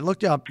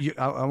looked up.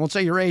 I won't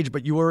say your age,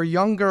 but you were a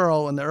young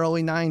girl in the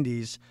early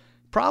 '90s.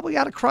 Probably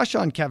had a crush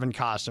on Kevin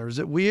Costner. Is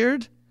it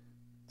weird?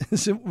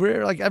 Is it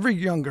weird? Like, every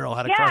young girl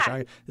had a crush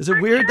on him. Is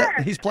it weird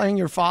that he's playing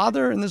your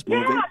father in this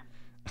movie?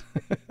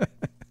 Yeah.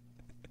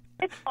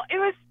 It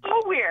was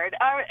so weird.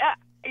 I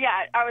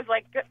was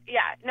like,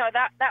 no,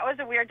 that was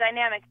a weird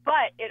dynamic.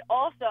 But it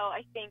also,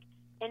 I think,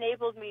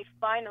 enabled me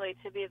finally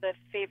to be the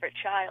favorite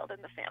child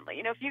in the family.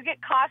 If you get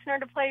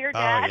Costner to play your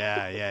dad. Oh,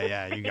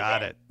 yeah. You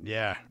got it.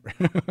 Yeah.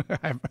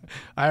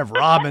 I have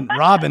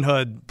Robin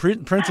Hood,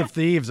 Prince of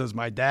Thieves as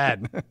my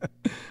dad.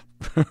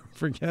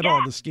 Forget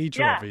all the ski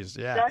trophies.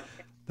 Yeah.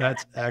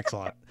 That's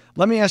excellent.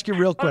 Let me ask you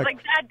real quick. I was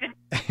like,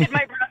 Dad, did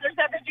my brothers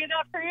ever do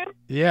that for you?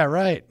 Yeah,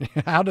 right.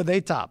 How do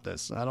they top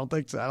this? I don't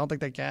think so. I don't think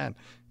they can.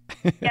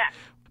 Yeah.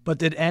 But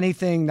did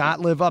anything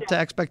not live up to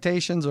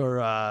expectations, or?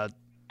 Oh,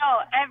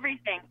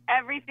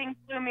 everything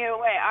flew me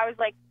away. I was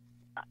like,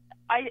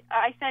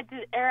 I said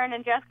to Aaron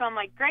and Jessica, I'm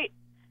like, great.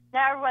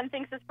 Now everyone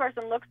thinks this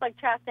person looks like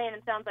Chastain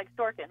and sounds like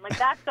Sorkin. Like,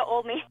 that's the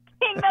only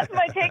thing. That's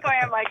my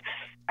takeaway. I'm like,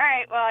 all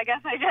right, well, I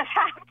guess I just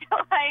have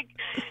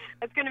to,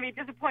 it's going to be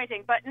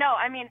disappointing. But no,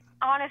 I mean,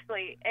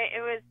 honestly,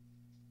 it was,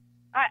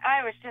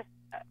 I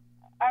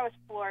was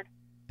floored.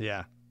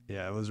 Yeah,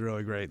 it was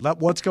really great.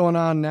 What's going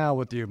on now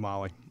with you,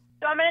 Molly?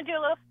 So I'm going to do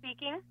a little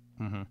speaking.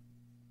 Mm-hmm.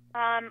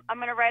 I'm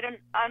going to write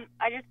I'm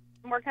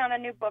working on a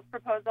new book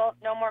proposal.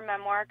 No more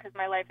memoir, because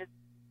my life is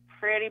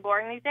pretty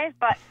boring these days.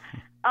 But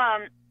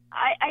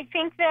I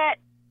think that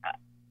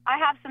I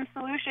have some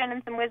solution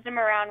and some wisdom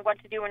around what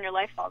to do when your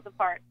life falls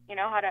apart.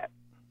 How to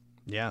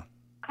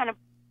kind of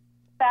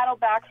battle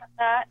back from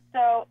that.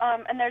 So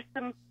and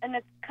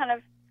it's kind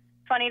of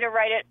funny to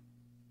write it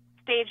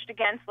staged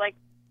against, like,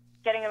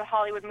 getting a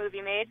Hollywood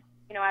movie made,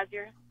 as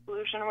your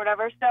solution or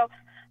whatever. So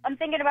I'm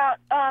thinking about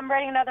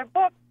writing another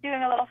book,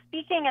 doing a little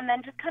speaking, and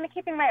then just kind of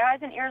keeping my eyes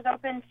and ears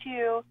open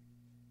to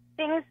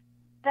things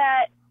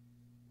that,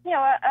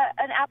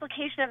 an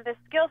application of this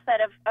skill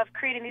set of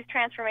creating these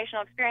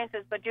transformational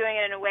experiences, but doing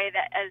it in a way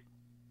that is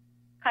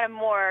kind of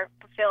more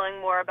fulfilling,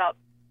 more about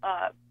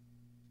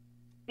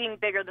being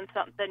bigger than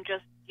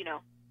just,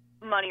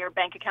 money or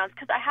bank accounts,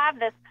 because I have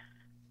this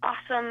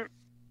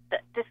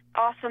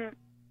awesome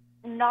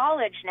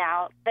knowledge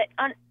now that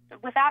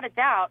without a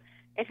doubt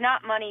it's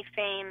not money,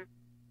 fame,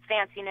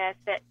 fanciness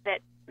that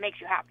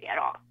makes you happy at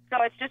all.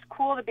 So it's just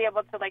cool to be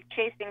able to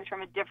chase things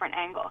from a different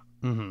angle.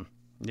 Mm-hmm.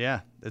 Yeah,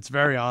 it's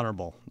very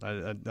honorable.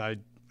 I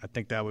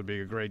think that would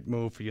be a great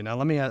move for you. Now,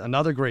 let me add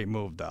another great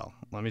move, though.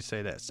 Let me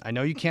say this. I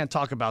know you can't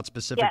talk about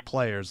specific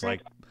players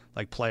like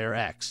Player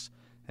X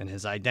and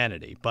his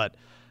identity, but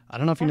I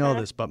don't know if you know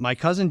this, but my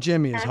cousin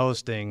Jimmy is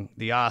hosting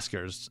the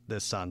Oscars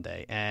this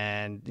Sunday.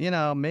 And,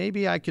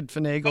 maybe I could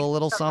finagle a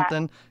little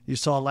something. You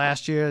saw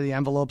last year the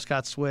envelopes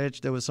got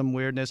switched. There was some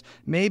weirdness.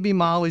 Maybe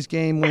Molly's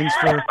Game wins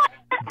for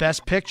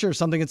Best Picture,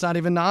 something it's not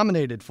even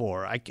nominated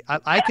for.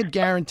 I could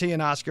guarantee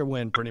an Oscar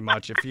win pretty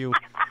much if you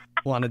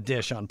want to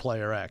dish on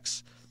Player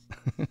X.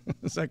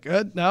 Is that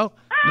good? No?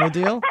 No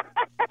deal?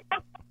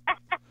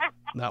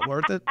 Not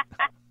worth it?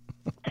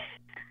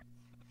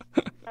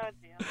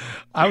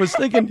 I was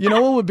thinking,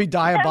 what would be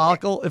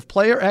diabolical? If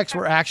Player X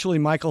were actually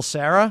Michael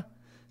Cera,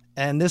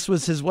 and this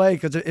was his way,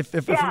 because if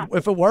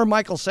it were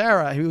Michael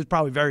Cera, he was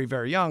probably very,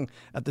 very young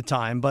at the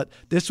time, but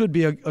this would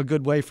be a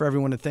good way for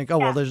everyone to think,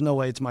 well, there's no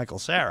way it's Michael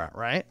Cera,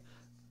 right?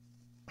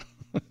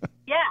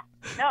 Yeah,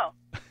 no,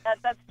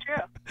 that's true.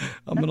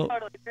 Totally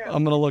true.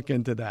 I'm gonna look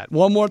into that.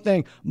 One more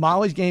thing,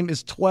 Molly's Game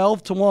is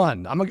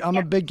 12-1. I'm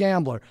a big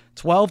gambler.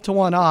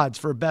 12-1 odds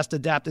for Best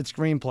Adapted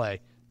Screenplay.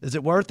 Is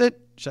it worth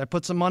it? Should I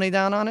put some money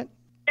down on it?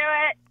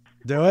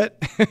 Do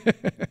it?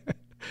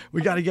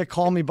 We got to get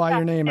Call Me By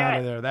Your Name out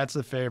of there. That's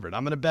the favorite.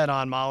 I'm going to bet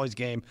on Molly's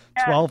Game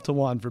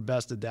 12-1 for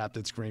Best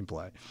Adapted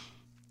Screenplay.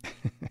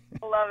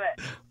 Love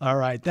it. All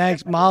right.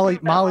 Thanks, Molly.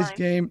 Molly's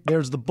Game.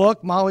 There's the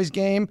book, Molly's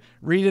Game.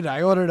 Read it.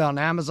 I ordered it on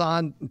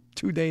Amazon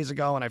 2 days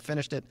ago, and I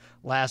finished it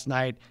last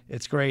night.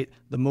 It's great.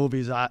 The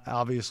movie's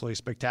obviously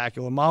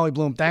spectacular. Molly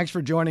Bloom, thanks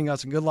for joining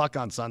us, and good luck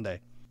on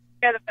Sunday.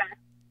 You're the best.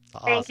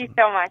 Awesome. Thank you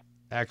so much.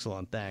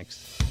 Excellent.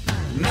 Thanks.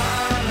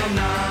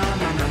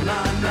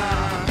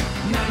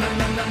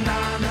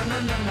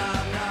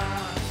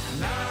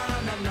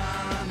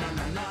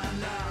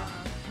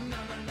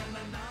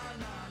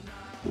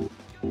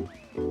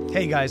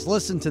 Hey guys,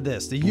 listen to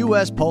this. The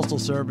U.S. Postal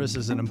Service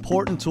is an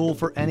important tool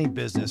for any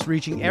business,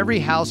 reaching every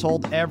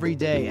household every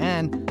day.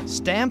 And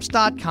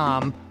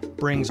Stamps.com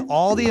brings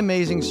all the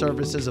amazing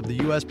services of the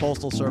U.S.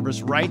 Postal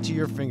Service right to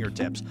your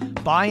fingertips.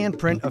 Buy and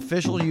print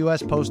official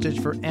U.S. postage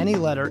for any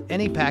letter,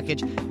 any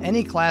package,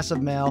 any class of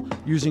mail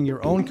using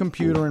your own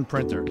computer and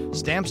printer.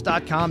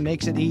 Stamps.com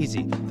makes it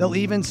easy. They'll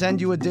even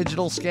send you a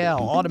digital scale,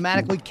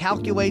 automatically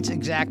calculates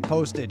exact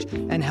postage,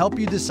 and help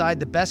you decide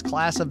the best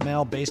class of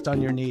mail based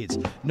on your needs.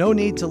 No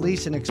need to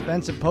lease an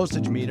expensive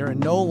postage meter and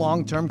no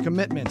long-term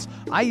commitments.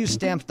 I use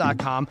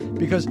Stamps.com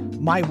because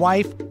my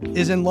wife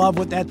is in love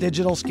with that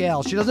digital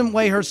scale. She doesn't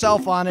weigh herself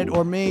on it,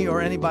 or me,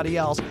 or anybody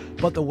else,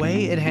 but the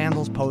way it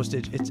handles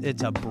postage,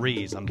 it's a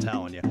breeze, I'm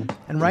telling you.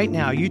 And right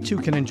now, you too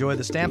can enjoy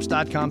the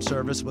Stamps.com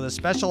service with a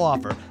special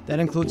offer that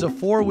includes a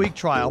 4-week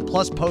trial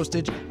plus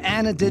postage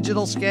and a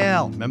digital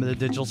scale. Remember the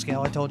digital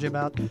scale I told you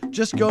about?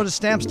 Just go to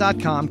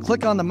Stamps.com,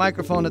 click on the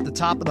microphone at the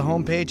top of the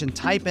homepage, and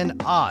type in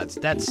odds.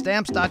 That's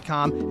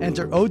Stamps.com,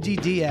 enter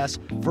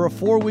ODDS for a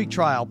 4-week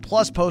trial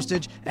plus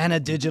postage and a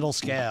digital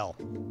scale.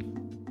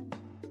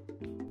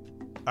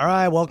 All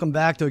right, welcome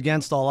back to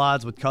Against All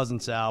Odds with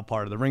Cousin Sal,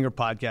 part of the Ringer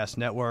Podcast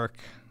Network.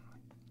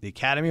 The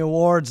Academy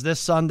Awards this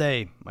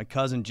Sunday. My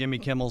cousin Jimmy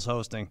Kimmel's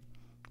hosting.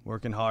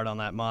 Working hard on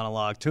that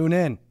monologue. Tune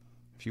in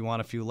if you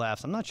want a few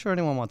laughs. I'm not sure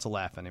anyone wants to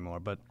laugh anymore,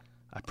 but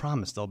I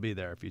promise they'll be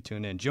there if you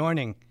tune in.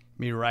 Joining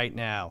me right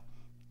now,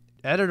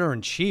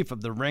 editor-in-chief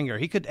of The Ringer.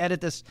 He could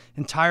edit this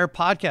entire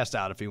podcast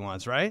out if he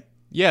wants, right?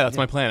 Yeah, that's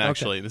my plan,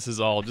 actually. Okay. This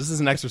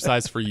is an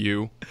exercise for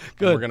you.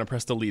 Good. We're going to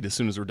press delete as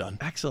soon as we're done.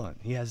 Excellent.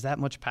 He has that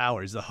much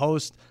power. He's the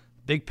host,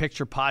 Big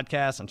Picture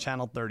Podcast on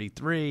Channel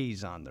 33.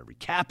 He's on the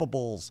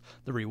Recapables,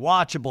 the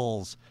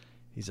Rewatchables.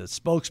 He's a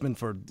spokesman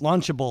for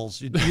Lunchables.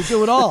 You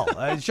do it all.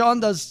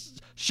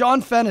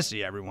 Sean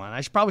Fennessy, everyone.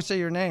 I should probably say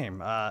your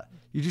name.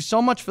 You do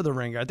so much for The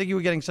Ringer. I think you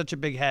were getting such a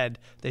big head.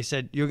 They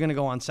said, you're going to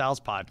go on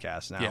Sal's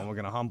podcast now, and we're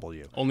going to humble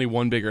you. Only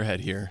one bigger head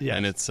here, Yes.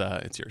 and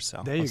it's yours,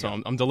 Sal. There you so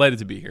go. I'm delighted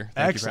to be here.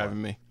 Thank you for Excellent.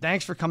 having me.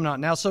 Thanks for coming on.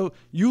 Now, so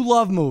you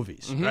love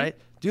movies, right?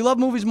 Do you love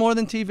movies more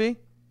than TV?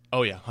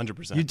 Oh, yeah,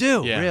 100%. You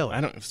do? Yeah, Really?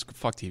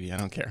 Fuck TV. I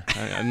don't care.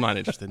 I'm not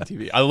interested in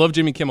TV. I love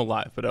Jimmy Kimmel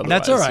Live, but otherwise,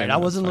 That's all right. I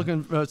that's wasn't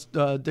fine.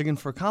 looking digging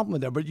for a compliment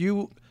there, but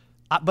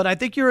but I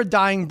think you're a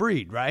dying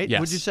breed, right?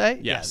 Yes. Would you say?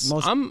 Yes.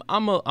 Most,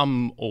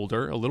 I'm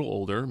older, a little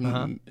older,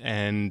 Uh-huh.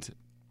 and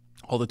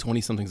all the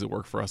 20-somethings that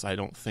work for us, I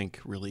don't think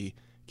really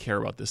care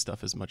about this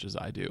stuff as much as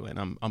I do, and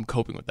I'm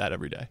coping with that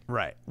every day.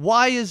 right.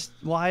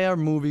 Why are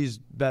movies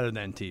better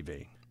than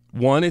TV?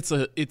 One, it's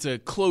a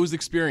closed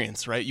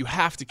experience, right? You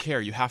have to care.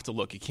 You have to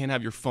look. You can't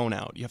have your phone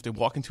out. You have to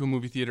walk into a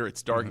movie theater.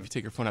 It's dark. If you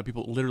take your phone out,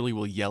 people literally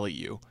will yell at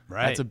you.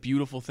 Right. That's a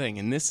beautiful thing.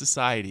 In this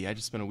society, I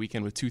just spent a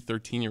weekend with two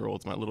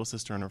 13-year-olds, my little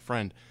sister and her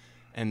friend,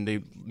 and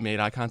they made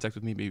eye contact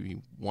with me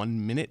maybe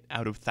 1 minute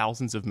out of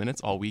thousands of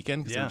minutes all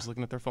weekend because they were just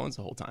looking at their phones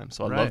the whole time.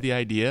 So I love the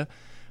idea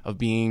of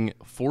being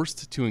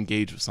forced to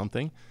engage with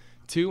something.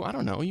 2, I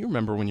don't know, you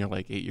remember when you're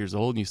like 8 years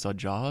old and you saw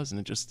Jaws and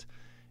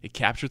it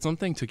captured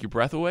something, took your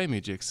breath away,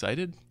 made you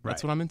excited.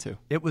 That's what I'm into.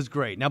 It was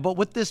great. Now, but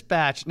with this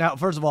batch, now,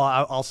 first of all,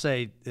 I'll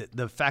say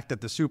the fact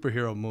that the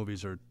superhero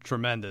movies are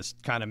tremendous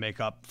kind of make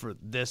up for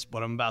this,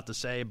 what I'm about to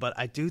say. But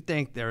I do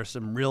think there are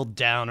some real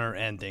downer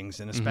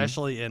endings, and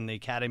especially in the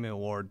Academy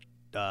Award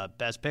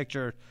Best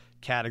Picture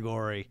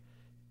category.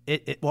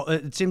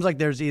 It seems like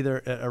there's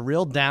either a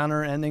real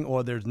downer ending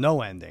or there's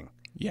no ending.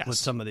 Yes. With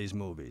some of these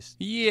movies.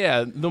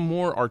 Yeah, the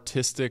more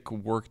artistic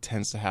work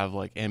tends to have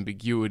like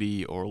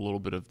ambiguity or a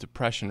little bit of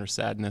depression or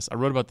sadness. I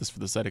wrote about this for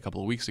the site a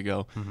couple of weeks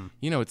ago.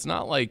 It's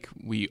not like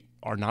we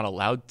are not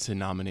allowed to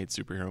nominate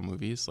superhero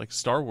movies. Like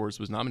Star Wars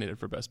was nominated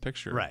for Best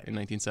Picture in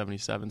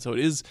 1977. So it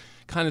is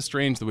kind of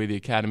strange the way the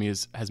Academy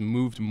has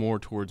moved more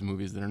towards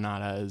movies that are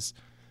not as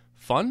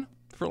fun,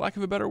 for lack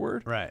of a better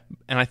word. Right.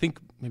 And I think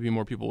maybe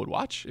more people would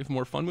watch if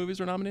more fun movies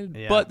were nominated.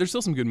 Yeah. But there's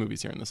still some good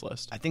movies here in this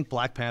list. I think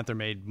Black Panther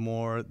made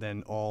more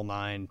than all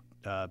 9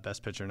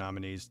 Best Picture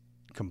nominees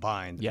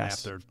combined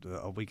after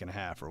a week and a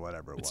half or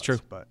whatever it was. It's true.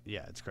 But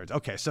yeah, it's crazy.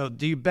 Okay, so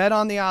do you bet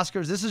on the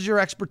Oscars? This is your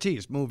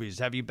expertise, movies.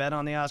 Have you bet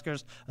on the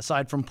Oscars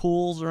aside from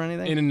pools or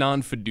anything? In a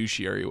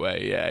non-fiduciary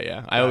way,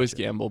 yeah. I always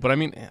gamble. But I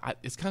mean,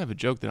 it's kind of a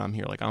joke that I'm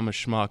here. Like, I'm a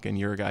schmuck and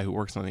you're a guy who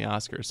works on the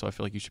Oscars, so I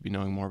feel like you should be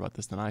knowing more about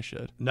this than I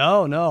should.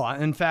 No.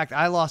 In fact,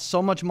 I lost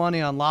so much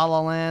money on La La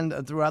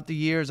Land throughout the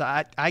years.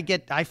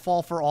 I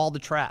fall for all the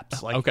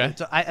traps. Like, okay.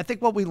 So I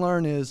think what we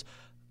learn is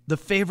the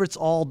favorites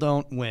all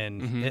don't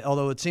win,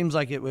 although it seems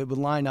like it would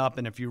line up.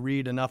 And if you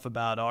read enough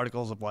about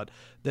articles of what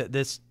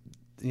this,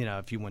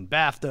 if you win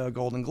BAFTA,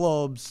 Golden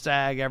Globes,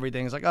 SAG,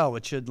 everything, it's like, oh,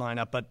 it should line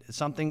up. But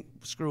something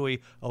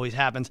screwy always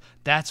happens.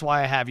 That's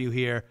why I have you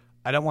here.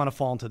 I don't want to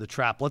fall into the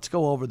trap. Let's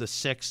go over the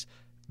 6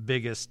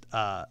 biggest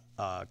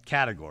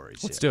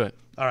categories. Let's do it.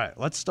 All right.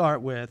 Let's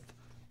start with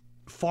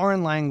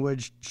foreign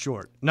language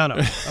short. No.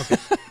 Okay.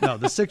 No,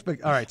 the 6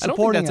 big. All right. I don't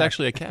think that's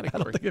actually a category.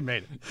 I don't think it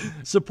made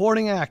it.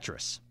 Supporting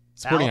actress.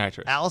 Supporting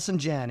actress. Allison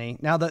Janney.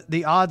 Now,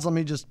 the odds, let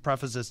me just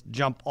preface this,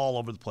 jump all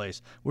over the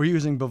place. We're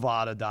using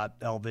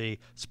Bovada.lv.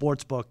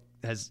 Sportsbook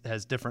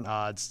has different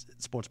odds,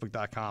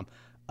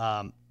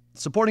 sportsbook.com.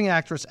 Supporting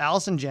actress,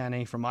 Allison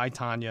Janney from I,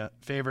 Tonya,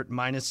 favorite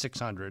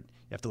 -600. You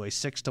have to weigh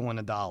 6 to win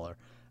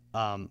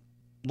 $1.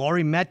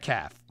 Laurie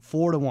Metcalf,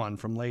 4 to 1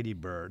 from Lady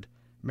Bird.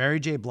 Mary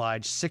J.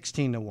 Blige,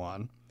 16 to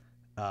 1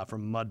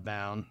 from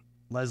Mudbound.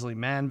 Leslie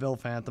Manville,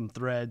 Phantom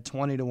Thread,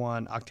 20 to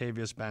 1.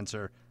 Octavia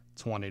Spencer,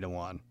 20 to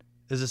 1.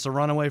 Is this a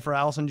runaway for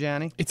Allison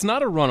Janney? It's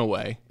not a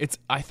runaway.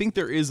 I think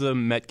there is a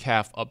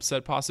Metcalf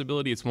upset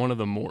possibility. It's one of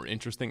the more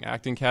interesting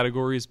acting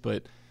categories,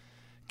 but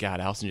God,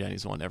 Allison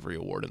Janney's won every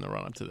award in the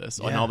run-up to this.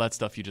 Yeah. And all that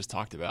stuff you just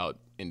talked about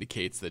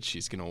indicates that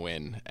she's going to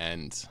win.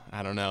 And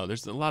I don't know.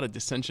 There's a lot of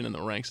dissension in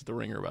the ranks at The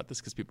Ringer about this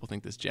because people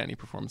think this Janney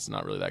performance is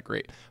not really that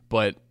great.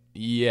 But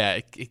yeah,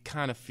 it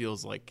kind of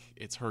feels like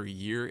it's her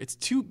year. It's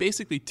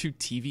basically two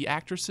TV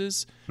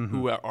actresses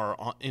who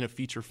are in a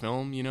feature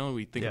film.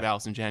 We think of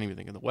Allison Janney, we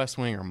think of The West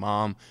Wing or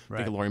Mom. Right.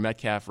 Think of Laurie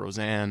Metcalf,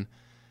 Roseanne.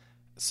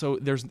 So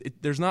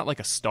there's not like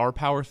a star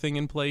power thing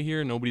in play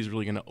here. Nobody's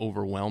really going to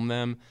overwhelm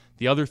them.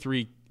 The other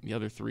three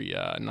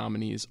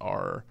nominees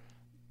are,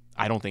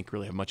 I don't think,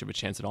 really have much of a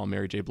chance at all.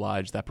 Mary J.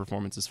 Blige, that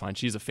performance is fine.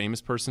 She's a famous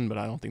person, but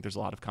I don't think there's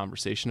a lot of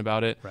conversation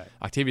about it. Right.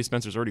 Octavia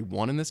Spencer's already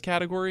won in this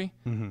category.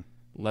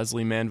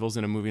 Leslie Manville's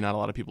in a movie not a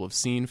lot of people have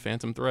seen,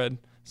 Phantom Thread.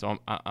 So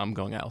I'm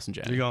going Allison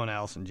Janney. You're going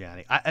Allison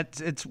Janney.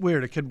 It's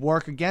weird. It could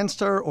work against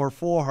her or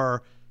for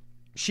her.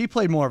 She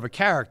played more of a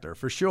character,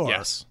 for sure.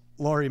 Yes.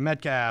 Laurie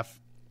Metcalf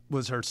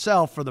was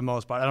herself for the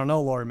most part. I don't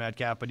know Laurie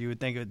Metcalf, but you would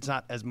think it's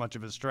not as much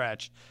of a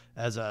stretch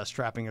as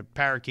strapping a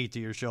parakeet to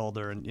your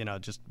shoulder and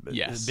just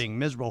being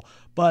miserable.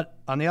 But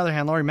on the other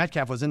hand, Laurie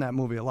Metcalf was in that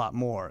movie a lot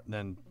more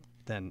than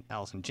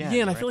Allison Janney.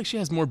 Yeah, and I feel like she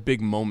has more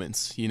big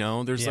moments.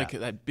 There's like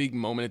that big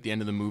moment at the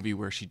end of the movie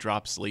where she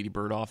drops Lady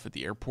Bird off at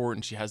the airport,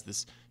 and she has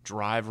this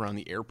drive around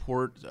the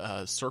airport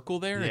circle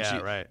there. Yeah,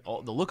 and right.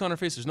 The look on her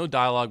face. There's no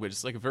dialogue, but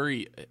it's like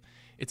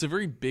it's a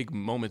very big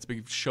moment. It's a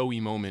big showy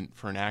moment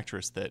for an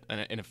actress that,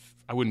 and if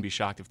I wouldn't be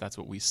shocked if that's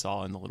what we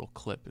saw in the little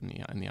clip in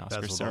the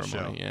Oscar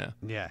ceremony.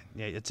 Yeah.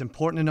 It's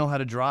important to know how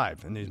to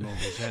drive in these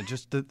movies.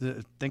 Just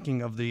the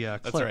thinking of the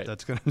clip.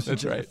 That's going to.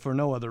 That's right. For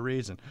no other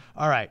reason.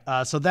 All right.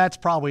 So that's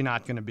probably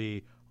not going to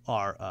be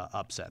our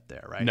upset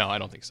there, right? No, I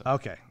don't think so.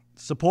 Okay.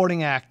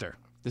 Supporting actor.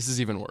 This is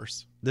even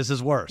worse. This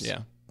is worse.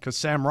 Yeah. Because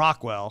Sam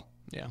Rockwell.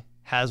 Yeah.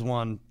 Has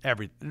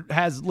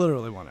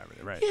literally won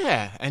everything, right?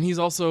 Yeah, and he's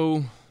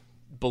also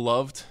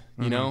beloved.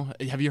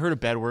 Have you heard a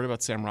bad word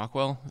about Sam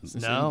Rockwell?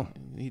 No.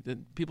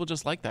 People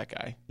just like that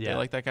guy. Yeah. They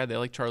like that guy. They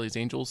like Charlie's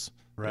Angels.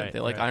 Right. They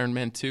like Iron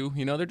Man 2.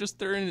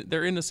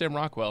 They're into Sam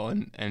Rockwell,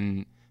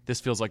 and this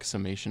feels like a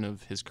summation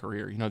of his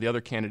career. The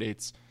other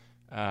candidates,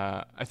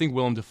 I think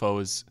Willem Dafoe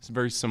is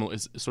very similar,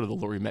 is sort of the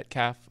Laurie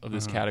Metcalf of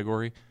this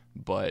category,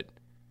 but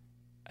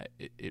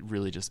it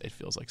really just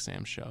feels like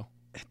Sam's show.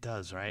 It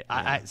does, right?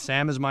 Yeah.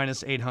 Sam is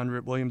minus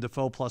 800. William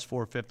Dafoe plus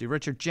 450.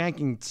 Richard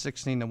Jenkins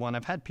 16-1.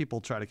 I've had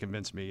people try to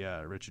convince me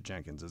Richard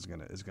Jenkins is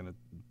gonna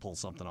pull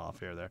something off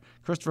here. There.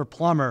 Christopher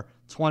Plummer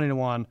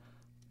 20-1.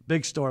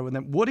 Big story with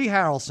him. Woody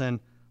Harrelson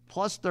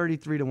plus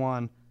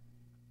 33-1.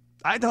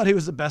 I thought he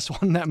was the best one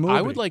in that movie.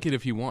 I would like it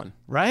if he won.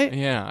 Right?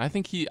 Yeah, I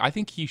think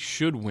he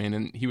should win,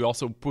 and he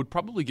also would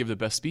probably give the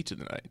best speech of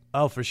the night.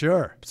 Oh, for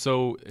sure.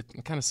 So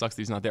it kind of sucks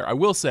that he's not there. I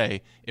will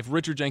say, if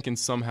Richard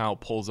Jenkins somehow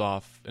pulls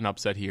off an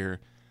upset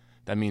here,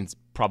 that means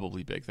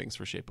probably big things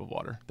for Shape of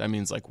Water. That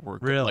means like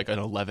we're like an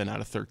 11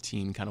 out of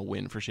 13 kind of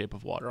win for Shape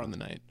of Water on the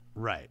night.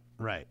 Right.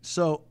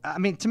 So, I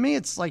mean, to me,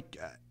 it's like,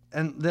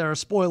 and there are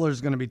spoilers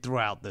going to be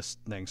throughout this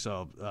thing,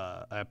 so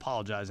I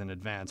apologize in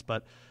advance,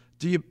 but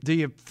do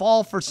you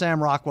fall for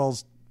Sam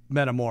Rockwell's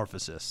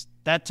metamorphosis?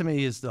 That to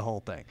me is the whole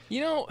thing.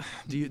 You know,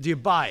 do you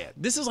buy it?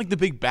 This is like the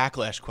big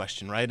backlash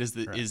question, right?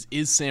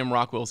 Is Sam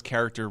Rockwell's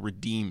character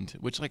redeemed?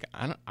 Which, like,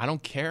 I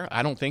don't care.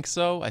 I don't think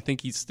so. I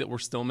think we're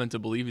still meant to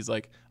believe he's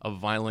like a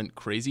violent,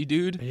 crazy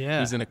dude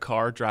who's in a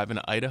car driving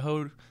to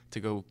Idaho to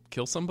go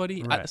kill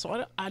somebody. Right.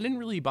 I didn't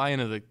really buy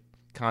into the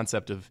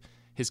concept of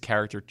his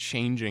character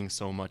changing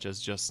so much as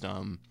just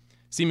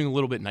seeming a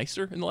little bit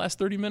nicer in the last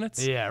 30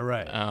 minutes. Yeah,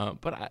 right.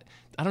 But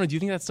I don't know. Do you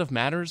think that stuff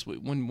matters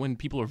when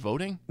people are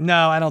voting?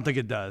 No, I don't think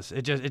it does.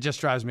 It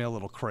just drives me a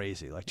little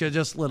crazy. Like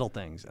just little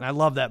things. And I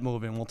love that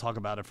movie, and we'll talk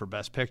about it for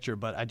Best Picture.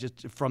 But I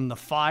just from the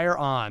fire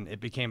on, it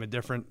became a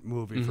different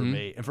movie for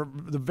me, and for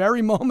the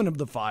very moment of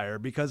the fire,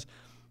 because.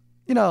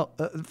 You know,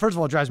 first of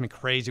all, it drives me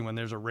crazy when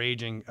there's a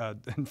raging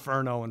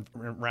inferno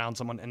around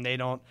someone and they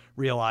don't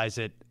realize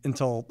it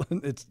until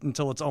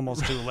it's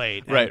almost too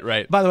late.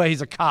 Right. By the way,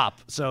 he's a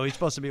cop, so he's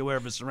supposed to be aware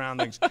of his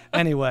surroundings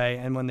anyway.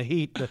 And when the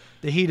heat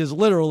is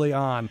literally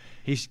on,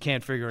 he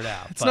can't figure it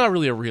out. It's not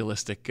really a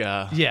realistic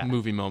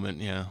movie moment.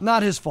 Yeah,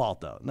 not his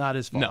fault though. Not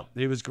his fault. No,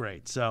 he was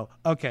great. So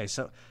okay,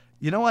 so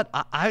you know what?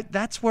 I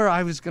that's where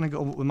I was going to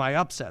go with my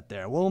upset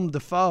there. Willem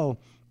Dafoe.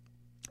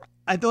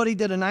 I thought he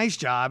did a nice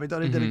job. I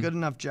thought he did a good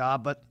enough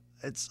job, but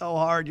it's so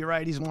hard. You're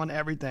right. He's won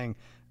everything.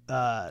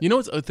 You know,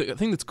 a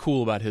thing that's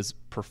cool about his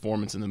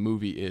performance in the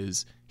movie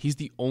is he's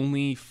the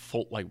only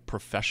full,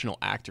 professional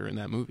actor in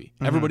that movie.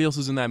 Everybody else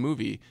who's in that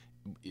movie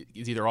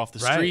is either off the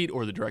street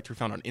or the director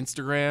found on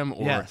Instagram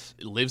or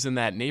lives in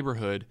that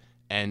neighborhood.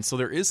 And so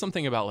there is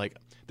something about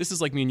this is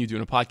like me and you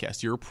doing a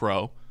podcast. You're a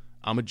pro.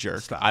 I'm a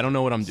jerk. I don't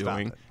know what I'm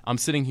doing. I'm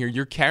sitting here.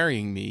 You're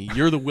carrying me.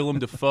 You're the Willem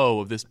Dafoe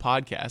of this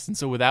podcast. And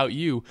so without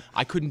you,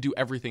 I couldn't do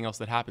everything else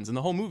that happens. And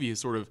the whole movie is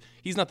sort of,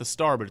 he's not the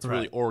star, but it's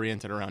really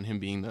oriented around him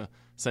being the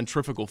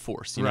centrifugal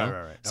force, you know?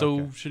 Right.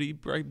 So should he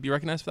be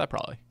recognized for that?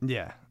 Probably.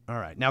 Yeah. All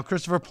right. Now,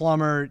 Christopher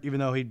Plummer,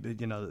 even though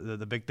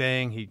the big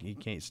thing,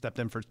 he stepped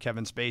in for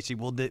Kevin Spacey.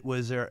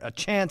 Was there a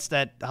chance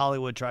that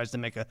Hollywood tries to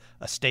make a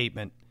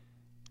statement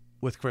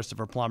with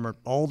Christopher Plummer,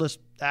 oldest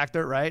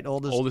actor, right?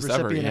 Oldest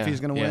recipient ever, if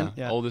he's going to win.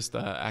 Yeah, oldest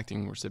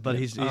acting recipient. But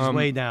he's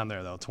way down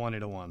there though,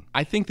 20-1.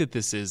 I think that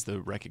this is the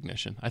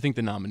recognition. I think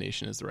the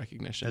nomination is the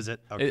recognition. Is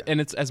it? Okay.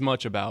 And it's as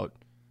much about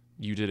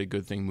you did a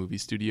good thing, movie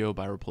studio,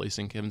 by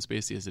replacing Kevin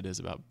Spacey as it is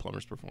about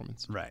Plummer's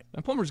performance. Right.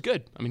 And Plummer's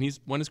good. I mean,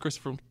 when is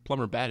Christopher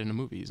Plummer bad in a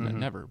movie? He's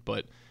never.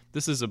 But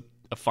this is a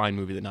fine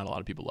movie that not a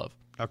lot of people love.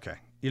 Okay.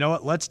 You know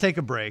what? Let's take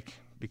a break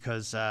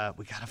because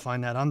we got to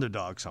find that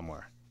underdog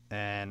somewhere.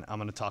 And I'm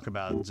going to talk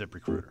about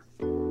ZipRecruiter.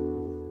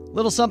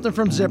 Little something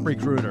from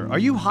ZipRecruiter. Are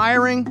you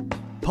hiring?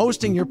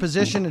 Posting your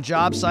position to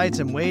job sites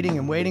and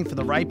waiting for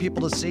the right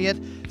people to see it?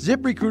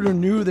 ZipRecruiter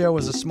knew there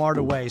was a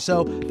smarter way,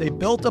 so they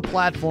built a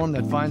platform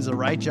that finds the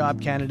right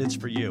job candidates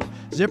for you.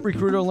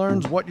 ZipRecruiter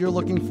learns what you're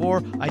looking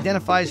for,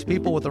 identifies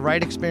people with the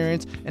right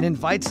experience, and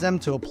invites them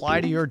to apply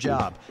to your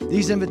job.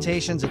 These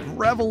invitations have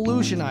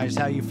revolutionized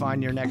how you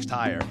find your next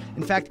hire.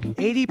 In fact,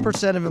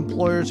 80% of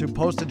employers who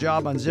post a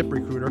job on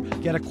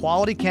ZipRecruiter get a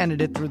quality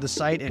candidate through the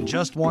site in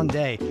just one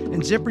day.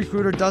 And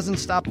ZipRecruiter doesn't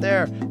stop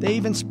there. They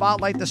even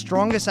spotlight the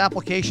strongest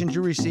applications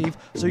you receive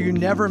so you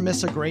never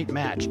miss a great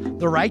match.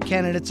 The right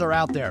candidates are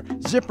out there.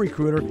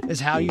 ZipRecruiter is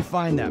how you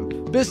find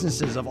them.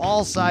 Businesses of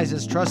all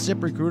sizes trust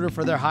ZipRecruiter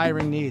for their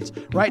hiring needs.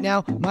 Right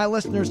now, my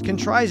listeners can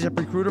try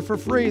ZipRecruiter for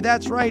free.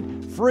 That's right,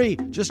 free.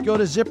 Just go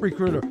to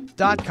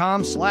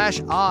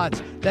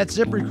ZipRecruiter.com/odds. That's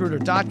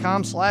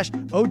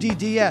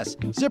ZipRecruiter.com/ODDS.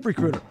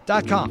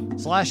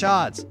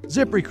 ZipRecruiter.com/odds.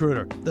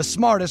 ZipRecruiter, the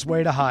smartest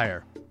way to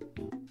hire.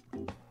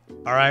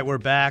 All right, we're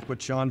back with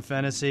Sean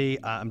Fennessy.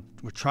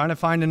 We're trying to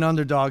find an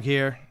underdog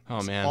here.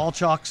 Oh, man. It's all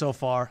chalk so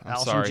far.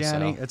 Allison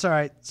Janney. It's all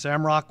right.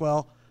 Sam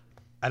Rockwell.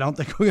 I don't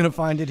think we're going to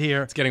find it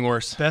here. It's getting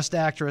worse. Best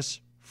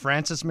Actress,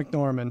 Frances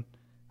McDormand,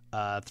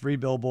 3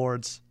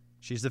 Billboards.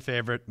 She's the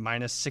favorite,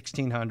 minus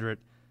 1,600.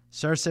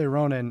 Saoirse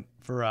Ronan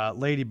for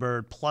Lady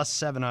Bird, plus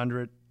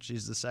 700.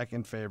 She's the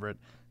second favorite.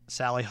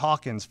 Sally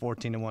Hawkins,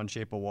 14-1,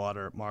 Shape of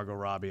Water. Margot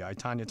Robbie, I,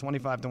 Tonya,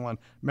 25-1.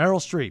 Meryl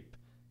Streep,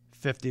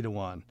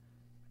 50-1.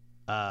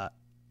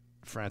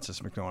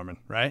 Frances McDormand,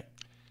 right?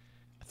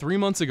 3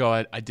 months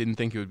ago, I didn't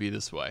think it would be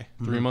this way.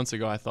 3 months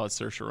ago, I thought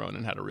Saoirse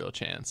Ronan had a real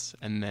chance.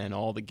 And then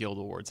all the Guild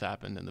Awards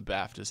happened and the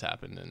BAFTAs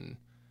happened. And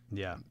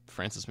Yeah.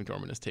 Frances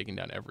McDormand is taking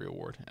down every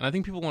award. And I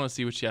think people want to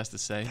see what she has to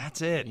say.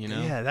 That's it. You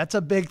know? Yeah, that's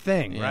a big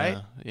thing, right?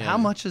 Yeah. How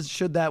much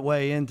should that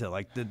weigh into,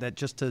 like, that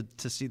just to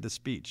see the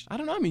speech? I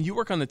don't know. I mean, you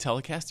work on the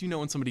telecast. You know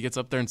when somebody gets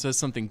up there and says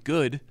something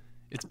good,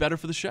 it's better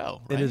for the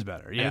show, right? It is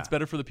better, yeah. And it's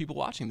better for the people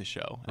watching the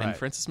show. And Right.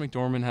 Frances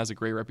McDormand has a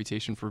great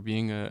reputation for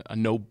being a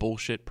no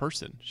bullshit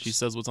person. She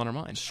says what's on her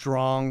mind.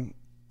 Strong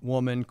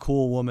woman,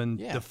 cool woman,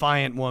 Yeah.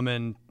 defiant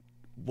woman.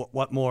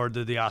 What more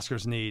do the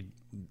Oscars need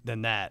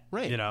than that?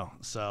 Right. You know,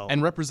 so.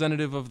 And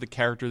representative of the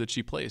character that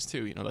she plays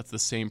too. You know, that's the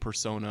same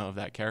persona of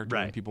that character.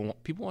 Right. And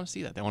people want to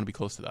see that. They want to be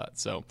close to that.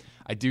 So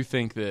I do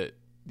think that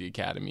the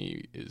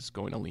Academy is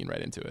going to lean right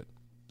into it.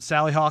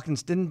 Sally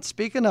Hawkins didn't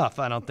speak enough,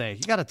 I don't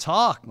think. You got to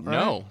talk. Right?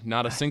 No,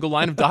 not a single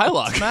line of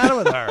dialogue. What's the matter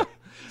with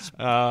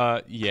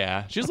her?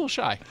 Yeah, she's a little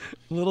shy,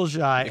 A little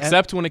shy.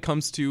 except when it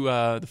comes to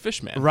the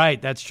fish man.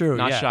 Right, that's true.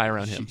 Not yeah. shy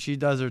around him. She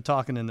does her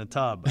talking in the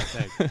tub, I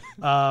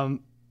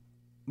think.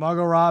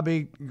 Margot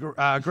Robbie,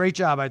 great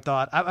job, I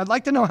thought. I'd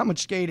like to know how much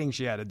skating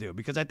she had to do,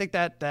 because I think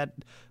that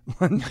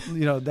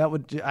you know, that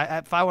would,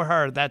 if I were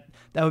her, that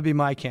would be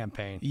my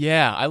campaign.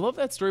 Yeah, I love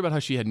that story about how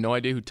she had no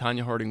idea who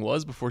Tanya Harding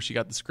was before she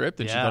got the script,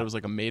 and she Yeah. thought it was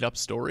like a made-up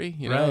story.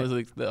 You know, Right. it was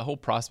like the whole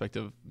prospect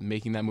of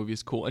making that movie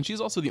is cool. And she's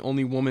also the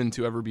only woman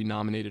to ever be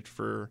nominated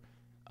for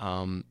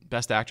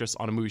Best Actress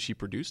on a movie she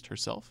produced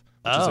herself,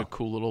 which is Oh. a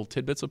cool little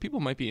tidbit. So people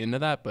might be into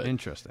that, but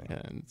Interesting.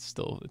 yeah,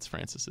 it's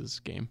Frances's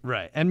game.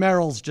 Right. And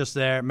Meryl's just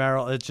there.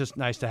 Meryl, it's just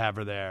nice to have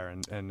her there.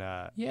 And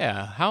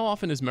Yeah, how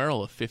often is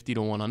Meryl a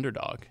 50-1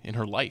 underdog in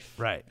her life?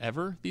 Right.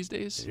 Ever these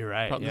days? You're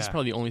right, This is yeah.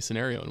 probably the only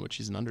scenario in which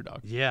she's an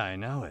underdog. yeah, I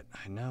know it.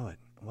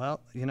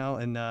 Well, you know,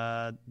 in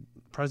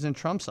President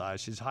Trump's eyes,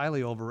 she's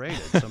highly overrated.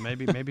 So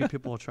maybe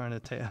people are trying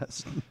to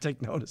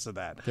take notice of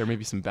that. There may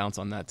be some bounce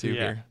on that too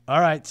here. All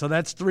right, so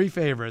that's 3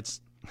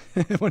 favorites.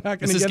 We're not going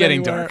to This is get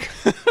getting anywhere.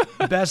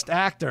 dark. Best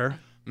actor.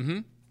 Mm-hmm.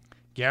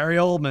 Gary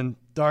Oldman,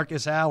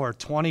 Darkest Hour,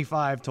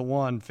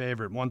 25-1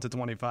 favorite,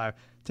 1-25.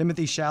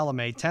 Timothy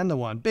Chalamet,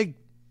 10-1. Big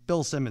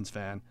Bill Simmons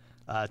fan,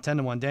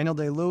 10-1. Daniel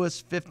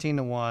Day-Lewis,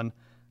 15-1.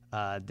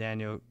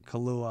 Daniel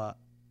Kaluuya,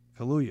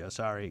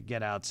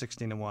 Get Out,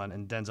 16-1,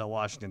 and Denzel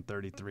Washington,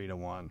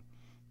 33-1.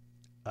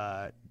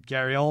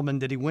 Gary Oldman,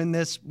 did he win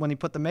this when he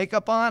put the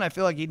makeup on? I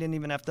feel like he didn't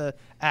even have to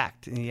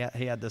act. He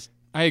had this.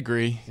 I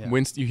agree. Yeah.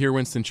 You hear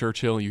Winston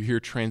Churchill, you hear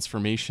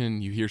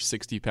transformation, you hear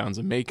 60 pounds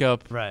of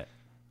makeup, Right.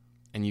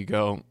 and you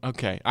go,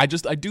 okay. I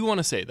do want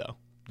to say though,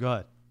 Go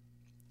ahead.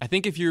 I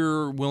think if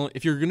you're going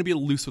to be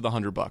loose with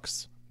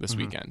 $100 this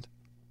weekend,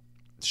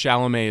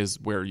 Chalamet is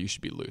where you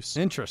should be loose.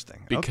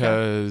 Interesting.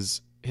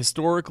 Because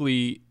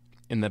historically,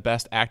 in the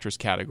Best Actress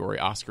category,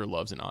 Oscar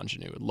loves an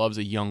ingenue. It loves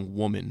a young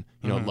woman.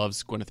 You know, it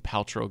loves Gwyneth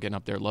Paltrow getting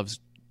up there. It loves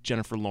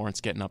Jennifer Lawrence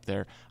getting up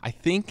there. I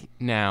think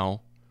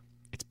now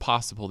it's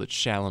possible that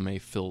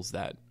Chalamet fills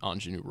that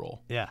ingenue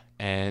role. Yeah.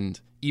 And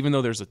even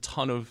though there's an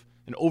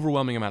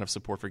overwhelming amount of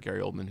support for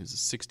Gary Oldman, who's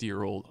a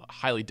 60-year-old,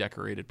 highly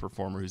decorated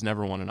performer who's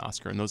never won an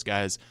Oscar, and those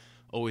guys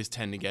always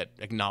tend to get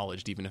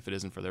acknowledged even if it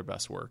isn't for their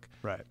best work.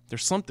 Right.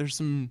 There's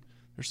some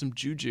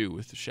juju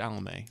with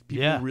Chalamet.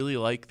 People Yeah. really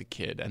like the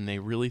kid, and they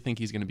really think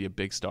he's going to be a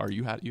big star.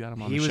 You had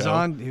him on He the was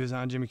show. He was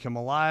on Jimmy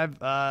Kimmel Live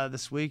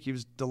this week. He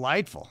was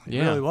delightful. He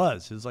Yeah. really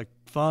was. He was like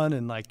fun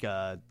and like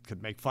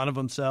could make fun of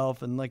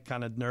himself and like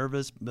kind of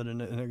nervous, but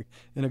in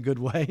a good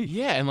way.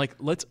 Yeah, and like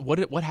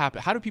what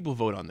happened? How do people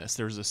vote on this?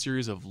 There's a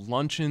series of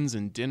luncheons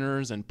and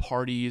dinners and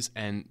parties,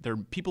 and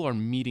people are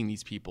meeting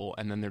these people,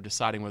 and then they're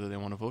deciding whether they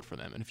want to vote for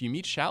them. And if you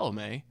meet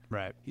Chalamet,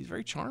 Right. he's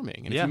very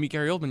charming. And Yeah. if you meet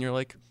Gary Oldman, you're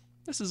like,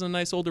 this is a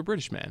nice older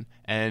British man.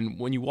 And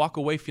when you walk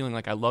away feeling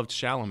like I loved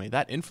Chalamet,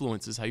 that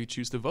influences how you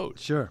choose to vote.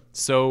 Sure.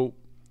 So,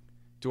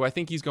 do I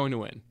think he's going to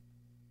win?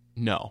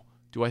 No.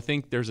 Do I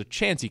think there's a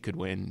chance he could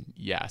win?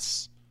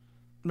 Yes.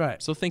 Right.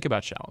 So think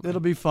about Chalamet.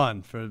 It'll be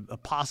fun for a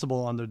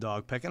possible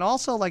underdog pick. And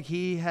also, like,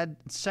 he had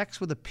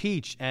sex with a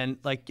peach. And,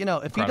 like, you know,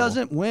 if Incredible. he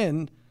doesn't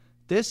win,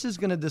 this is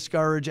going to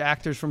discourage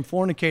actors from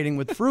fornicating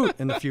with fruit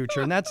in the future.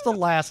 And that's the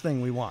last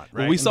thing we want,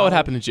 right? Well, we saw And what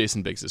happened to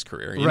Jason Biggs'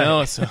 career, you Right.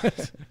 know? So,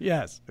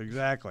 Yes,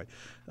 exactly.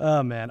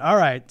 Oh, man. All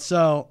right.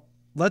 So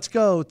let's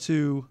go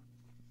to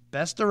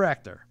Best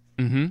Director.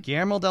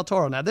 Guillermo del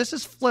Toro. Now, this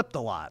is flipped a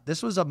lot.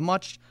 This was a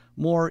much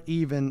more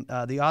even.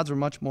 The odds were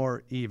much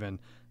more even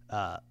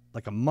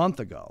like a month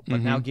ago.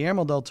 But now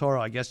Guillermo del Toro,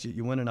 I guess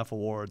you win enough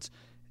awards,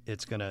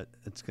 it's gonna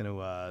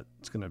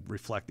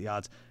reflect the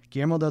odds.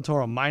 Guillermo del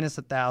Toro minus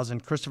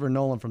 1,000. Christopher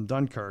Nolan from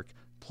Dunkirk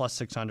plus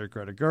 600.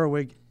 Greta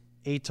Gerwig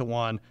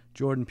 8-1.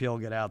 Jordan Peele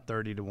Get Out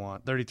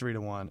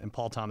 33-1, and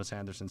Paul Thomas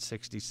Anderson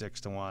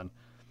 66-1.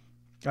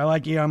 I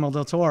like Guillermo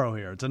del Toro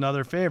here. It's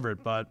another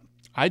favorite, but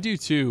I do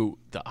too.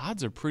 The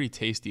odds are pretty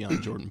tasty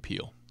on Jordan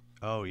Peele.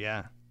 oh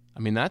yeah, I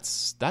mean,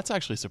 that's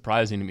actually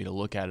surprising to me to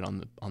look at it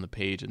on the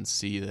page and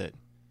see that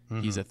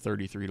he's at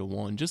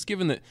 33-1. Just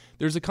given that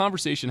there's a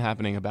conversation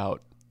happening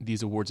about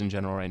these awards in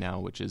general right now,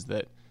 which is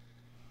that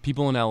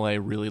people in LA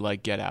really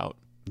like Get Out.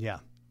 yeah,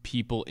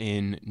 People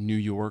in New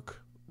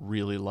York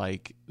really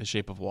like The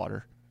Shape of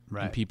Water.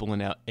 right. And people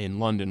in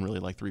London really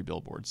like Three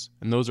Billboards.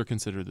 And those are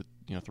considered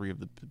the 3 of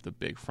the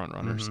big front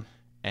runners.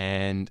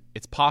 And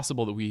it's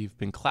possible that we've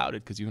been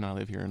clouded because you and I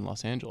live here in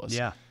Los Angeles.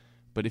 Yeah.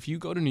 But if you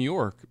go to New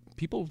York,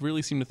 people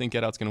really seem to think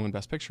Get Out's going to win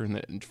Best Picture.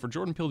 And for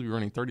Jordan Peele to be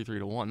running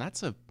 33-1,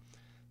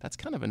 that's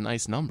kind of a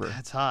nice number.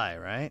 That's high,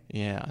 right?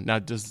 Yeah. Now,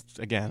 just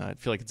again, I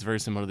feel like it's very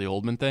similar to the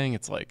Oldman thing.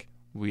 It's like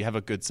we have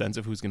a good sense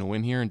of who's going to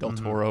win here. And Del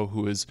Toro,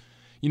 who is,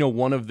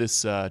 one of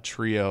this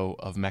trio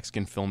of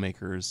Mexican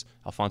filmmakers,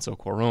 Alfonso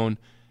Cuarón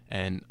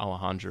and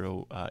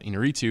Alejandro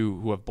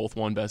Iñárritu, who have both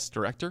won Best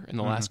Director in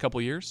the last couple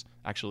of years.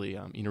 Actually,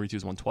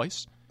 Iñárritu's won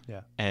twice.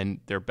 Yeah.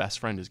 And their best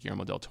friend is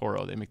Guillermo del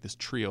Toro. They make this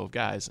trio of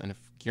guys. And if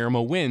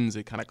Guillermo wins,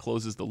 it kind of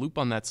closes the loop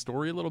on that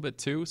story a little bit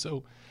too.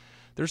 So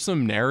there's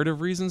some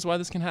narrative reasons why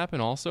this can happen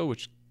also,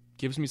 which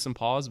gives me some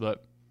pause,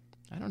 but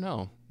I don't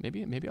know.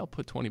 Maybe I'll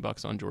put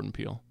 $20 on Jordan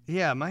Peele.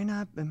 Yeah, it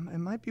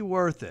might be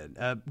worth it.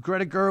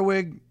 Greta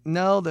Gerwig,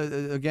 no,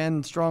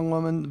 again, strong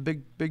woman,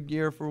 big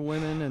year for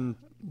women. And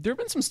there have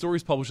been some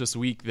stories published this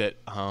week that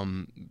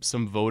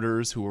some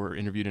voters who were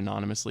interviewed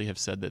anonymously have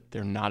said that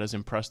they're not as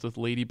impressed with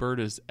Lady Bird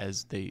as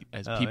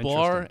people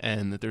are,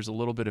 and that there's a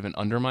little bit of an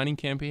undermining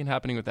campaign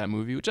happening with that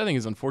movie, which I think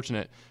is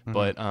unfortunate.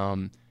 But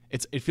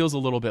it feels a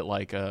little bit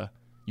like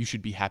you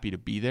should be happy to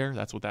be there.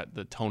 That's what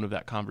the tone of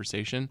that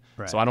conversation.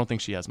 Right. So I don't think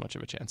she has much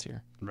of a chance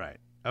here. Right.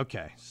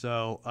 Okay.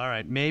 So, all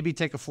right, maybe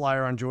take a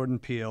flyer on Jordan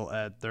Peele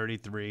at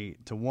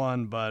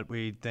 33-1, but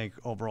we think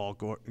overall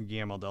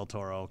Guillermo del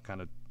Toro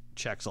kind of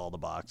checks all the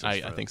boxes.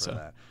 I think so.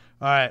 That.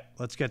 All right,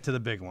 let's get to the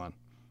big one.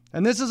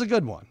 And this is a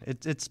good one.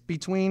 It's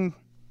between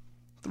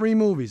three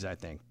movies, I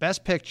think.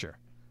 Best Picture.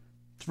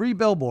 3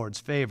 Billboards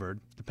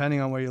favored,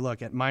 depending on where you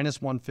look, at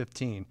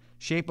 -115.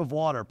 Shape of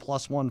Water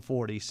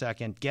 +140.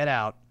 Second. Get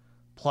Out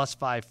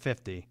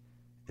 +550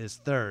 is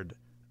third.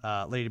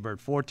 Lady Bird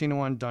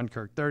 14-1.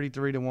 Dunkirk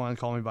 33-1.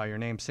 Call Me by Your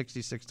Name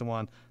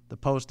 66-1. The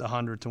Post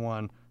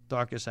 100-1.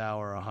 Darkest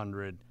Hour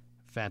 100.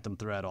 Phantom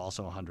Thread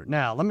also 100.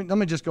 Now, let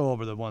me just go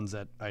over the ones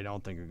that I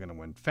don't think are going to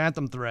win.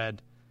 Phantom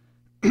Thread.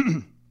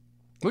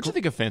 What'd you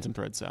think of Phantom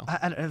Thread, Sal?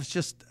 It was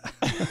just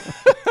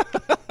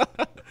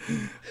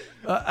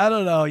I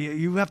don't know.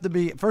 You have to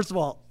be, first of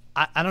all,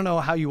 I don't know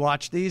how you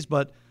watch these,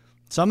 but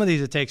some of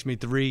these it takes me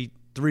three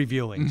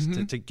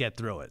viewings to get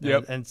through it.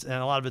 Yep. And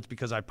a lot of it's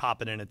because I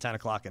pop it in at 10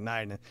 o'clock at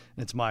night and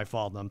it's my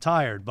fault and I'm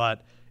tired.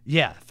 But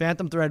yeah,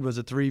 Phantom Thread was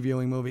a 3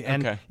 viewing movie.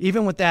 And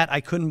even with that,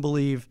 I couldn't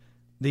believe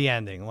the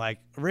ending. Like,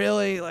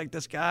 really? Like,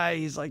 this guy,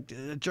 he's like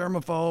a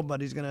germaphobe,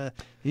 but he's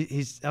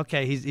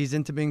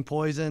into being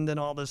poisoned and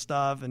all this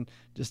stuff, and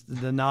just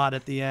the nod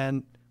at the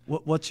end.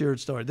 What's your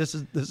story? This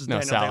is no,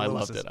 Daniel Sal,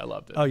 Day-Lewis. I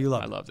loved it. Oh, you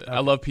loved it? I loved it. Okay. I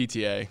love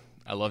PTA.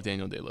 I love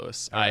Daniel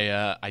Day-Lewis.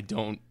 Right. I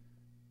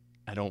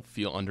don't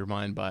feel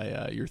undermined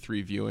by your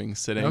 3 viewings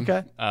sitting.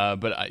 Okay.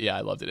 But I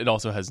loved it. It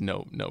also has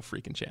no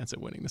freaking chance at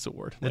winning this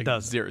award. It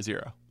does.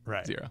 0.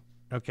 Right. 0.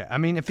 Okay. I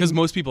mean, because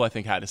most people I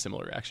think had a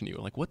similar reaction to you,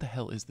 like, what the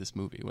hell is this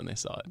movie when they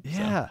saw it?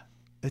 Yeah. So.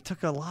 It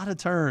took a lot of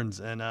turns,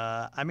 and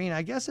I mean,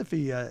 I guess if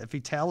he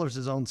tailors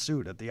his own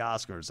suit at the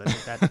Oscars, I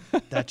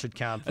think that should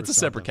count. That's a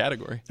something. separate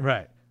category,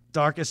 right?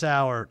 Darkest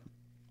Hour,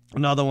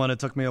 another one. It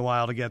took me a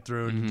while to get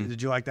through.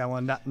 Did you like that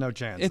one? No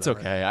chance. It's though,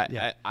 okay.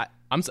 Right?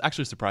 I'm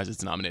actually surprised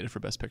it's nominated for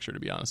Best Picture, to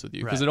be honest with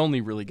you, because right. it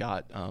only really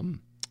got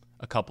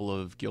a couple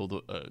of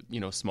Guild,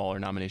 smaller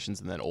nominations,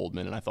 and then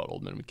Oldman, and I thought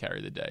Oldman would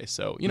carry the day.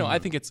 So I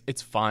think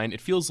it's fine.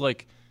 It feels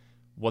like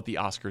what the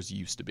Oscars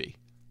used to be.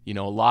 A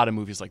lot of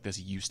movies like this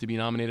used to be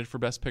nominated for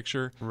Best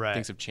Picture. Right.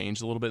 Things have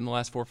changed a little bit in the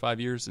last 4 or 5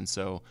 years, and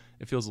so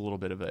it feels a little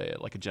bit of a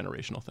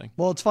generational thing.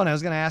 Well, it's funny. I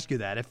was going to ask you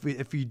that.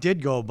 If we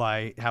did go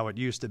by how it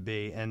used to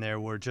be, and there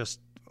were just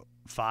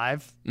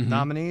 5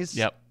 nominees.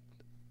 Yep.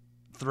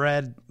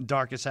 Thread,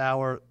 Darkest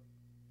Hour,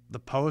 The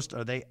Post,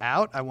 are they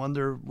out? I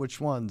wonder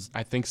which ones.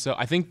 I think so.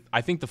 I think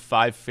the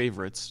 5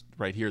 favorites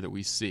right here that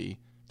we see: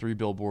 3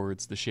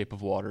 Billboards, The Shape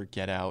of Water,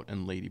 Get Out,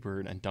 and Lady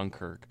Bird, and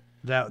Dunkirk.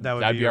 That'd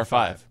be our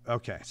 5.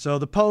 Okay. So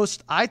The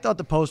Post, I thought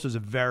The Post was a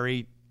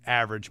very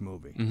average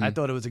movie. I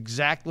thought it was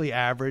exactly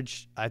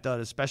average. I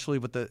thought, especially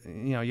with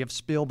you have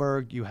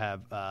Spielberg, you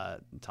have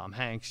Tom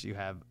Hanks, you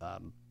have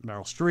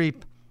Meryl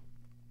Streep.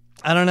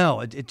 I don't know.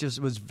 It just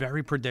was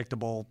very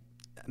predictable.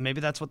 Maybe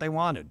that's what they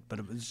wanted, but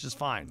it was just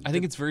fine. I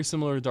think it's very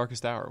similar to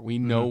Darkest Hour. We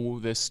know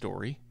this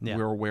story. Yeah.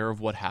 We're aware of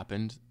what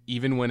happened.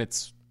 Even when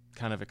it's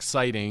kind of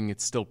exciting,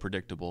 it's still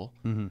predictable.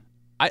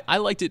 I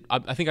liked it.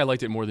 I think I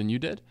liked it more than you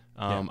did.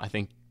 I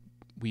think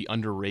we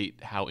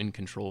underrate how in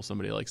control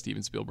somebody like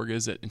Steven Spielberg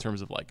is in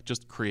terms of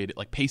just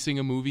pacing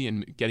a movie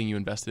and getting you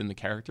invested in the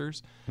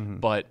characters.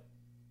 But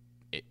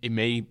it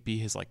may be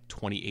his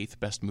 28th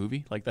best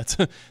movie.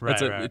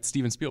 It's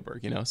Steven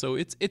Spielberg, So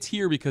it's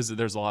here because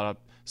there's a lot of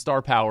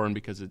star power and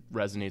because it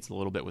resonates a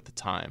little bit with the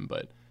time,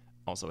 but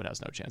also it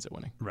has no chance at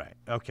winning. Right.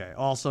 Okay.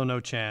 Also no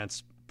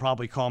chance.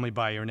 Probably Call Me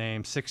by Your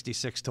Name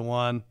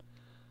 66-1.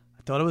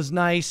 I thought it was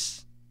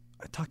nice.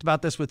 I talked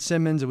about this with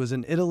Simmons. It was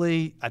in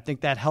Italy. I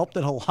think that helped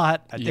it a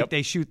lot. I think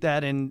they shoot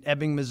that in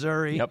Ebbing,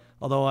 Missouri. Yep.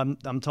 Although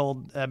I'm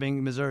told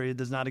Ebbing, Missouri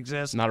does not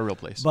exist. Not a real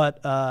place.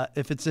 But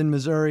if it's in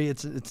Missouri,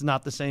 it's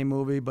not the same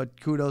movie. But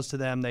kudos to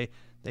them.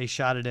 They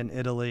shot it in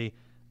Italy.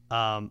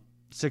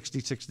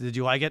 66. Did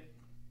you like it?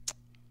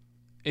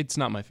 It's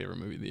not my favorite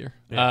movie of the year.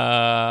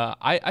 Yeah.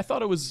 I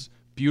thought it was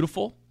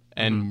beautiful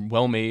and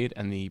well made,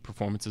 and the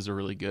performances are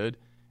really good.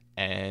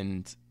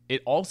 And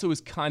it also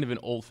is kind of an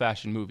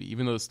old-fashioned movie,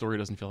 even though the story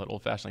doesn't feel that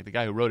old-fashioned. Like, the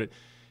guy who wrote it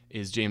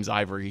is James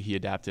Ivory. He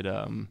adapted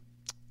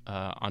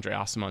Andre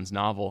Acimon's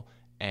novel,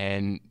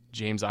 and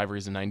James Ivory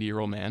is a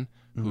 90-year-old man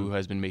who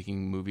has been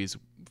making movies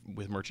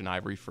with Merchant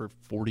Ivory for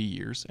 40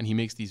 years, and he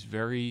makes these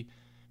very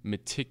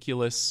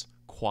meticulous,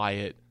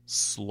 quiet,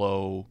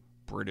 slow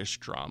British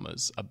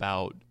dramas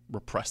about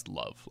repressed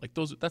love. Like,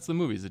 that's the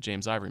movies that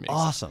James Ivory makes.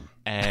 Awesome.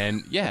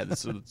 And yeah,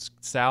 so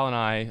Sal and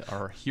I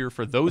are here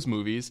for those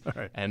movies,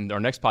 Right. and our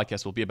next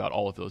podcast will be about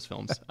all of those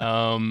films.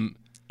 And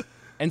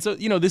so,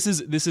 this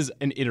is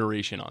an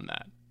iteration on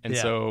that. And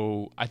Yeah.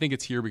 so I think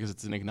it's here because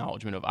it's an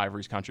acknowledgement of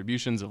Ivory's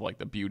contributions, of like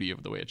the beauty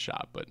of the way it's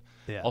shot, but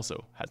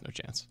also has no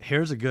chance.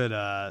 Here's a good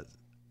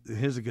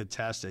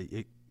test.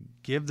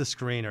 Give the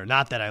screener,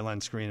 not that I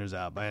lend screeners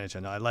out by any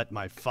chance. I let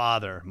my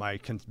father, my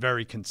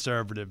very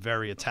conservative,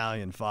 very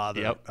Italian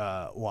father,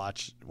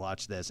 watch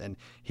this, and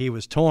he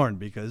was torn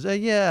because I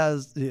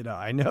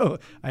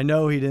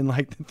know he didn't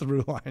like the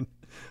through line,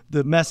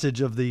 the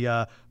message of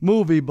the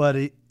movie, but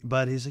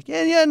he's like,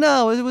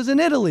 no, it was in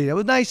Italy. It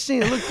was a nice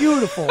scene. It looked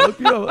beautiful.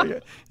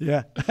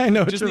 Yeah, I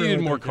know. Just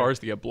needed more cars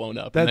to get blown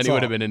up, That's and then he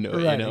would have all. been into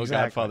it. Right, exactly.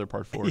 Godfather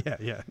Part 4.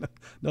 Yeah.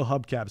 No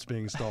hubcaps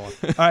being stolen.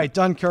 All right,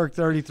 Dunkirk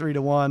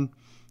 33-1.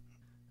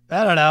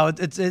 I don't know.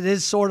 It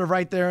is sort of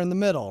right there in the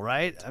middle,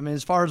 right? I mean,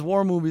 as far as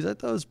war movies, I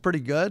thought it was pretty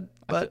good.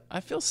 But I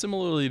feel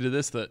similarly to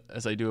this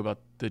as I do about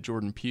the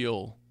Jordan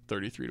Peele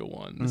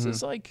 33-1. This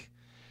is like,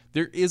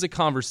 there is a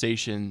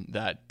conversation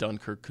that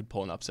Dunkirk could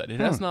pull an upset. It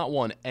has not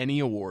won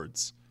any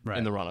awards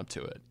in the run-up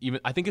to it.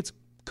 Even I think it's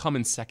come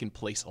in second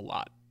place a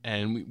lot.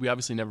 And we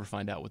obviously never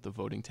find out what the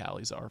voting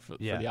tallies are for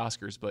the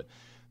Oscars. But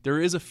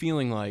there is a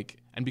feeling like,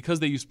 and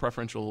because they use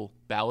preferential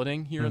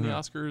balloting here in the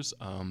Oscars,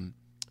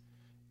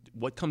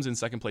 what comes in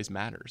second place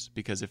matters,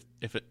 because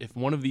if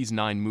one of these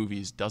 9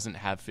 movies doesn't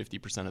have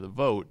 50% of the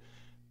vote,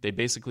 they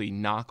basically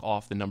knock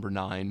off the number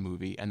 9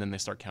 movie, and then they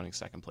start counting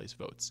second place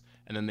votes,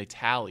 and then they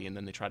tally, and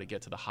then they try to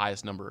get to the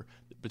highest number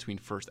between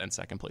first and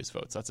second place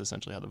votes. That's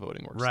essentially how the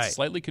voting works. Right. It's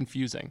slightly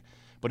confusing,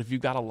 but if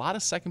you've got a lot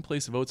of second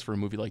place votes for a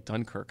movie like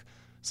Dunkirk,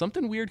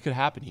 something weird could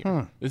happen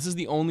here. This is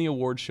the only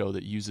award show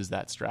that uses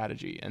that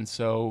strategy, and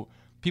so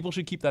people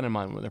should keep that in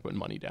mind when they're putting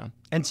money down.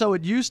 And so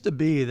it used to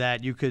be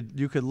that you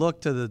could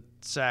look to the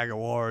SAG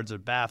Awards or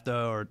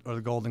BAFTA or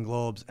the Golden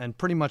Globes and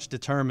pretty much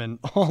determine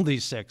all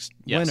these 6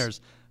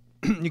 winners.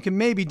 You can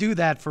maybe do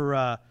that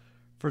for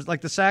like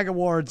the SAG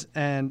Awards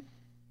and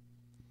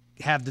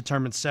have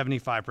determined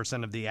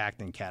 75% of the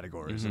acting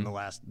categories in the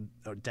last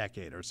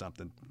decade or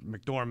something.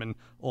 McDormand,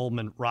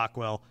 Oldman,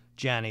 Rockwell,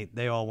 Janney,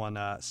 they all won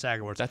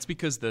SAG Awards. That's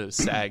because the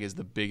SAG is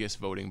the biggest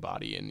voting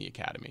body in the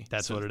Academy.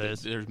 That's what it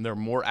is. There are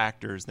more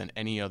actors than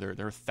any other.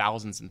 There are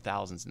thousands and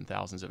thousands and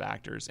thousands of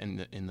actors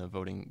in the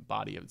voting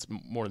body. It's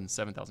more than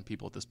 7,000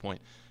 people at this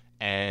point.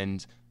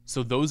 And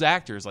so those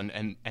actors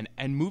and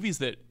movies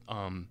that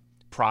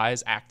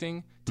prize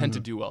acting tend to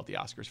do well at the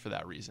Oscars for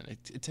that reason.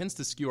 It tends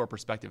to skew our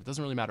perspective. It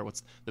doesn't really matter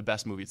what's the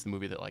best movie. It's the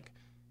movie that like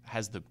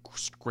has the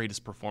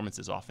greatest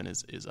performances often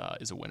is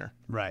a winner.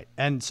 Right.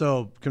 And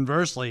so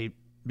conversely,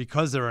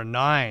 because there are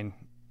 9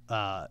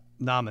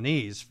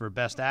 nominees for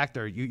Best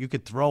Actor, you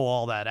could throw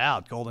all that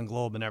out, Golden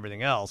Globe and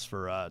everything else,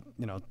 for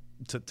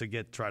to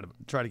try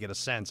to get a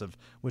sense of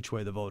which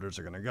way the voters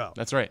are going to go.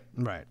 That's right.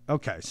 Right.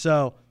 Okay.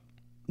 So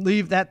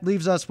that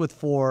leaves us with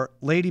 4.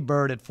 Lady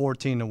Bird at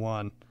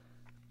 14-1.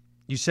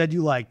 You said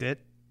you liked it,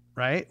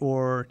 right?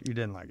 Or you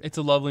didn't like it? It's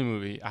a lovely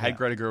movie. I had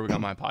Greta Gerwig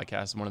on my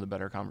podcast. One of the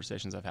better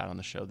conversations I've had on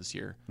the show this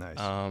year. Nice.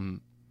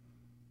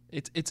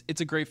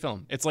 It's a great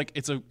film.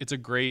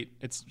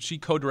 She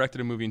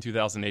co-directed a movie in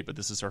 2008, but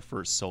this is her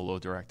first solo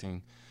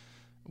directing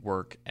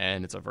work,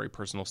 and it's a very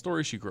personal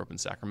story. She grew up in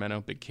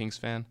Sacramento, big Kings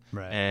fan,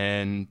 right?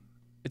 And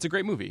it's a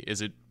great movie.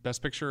 Is it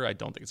Best Picture? I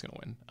don't think it's going to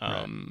win.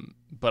 Right.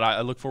 But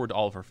I look forward to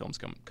all of her films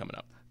coming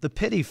up. The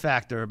pity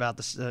factor about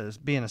this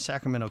being a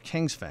Sacramento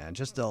Kings fan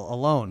just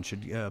alone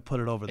should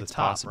put it over the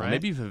top. Possible. Right?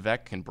 Maybe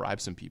Vivek can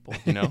bribe some people.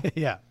 You know?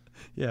 Yeah.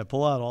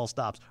 Pull out all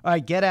stops. All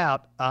right, Get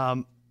Out.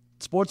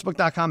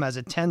 Sportsbook.com has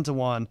it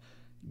 10-1.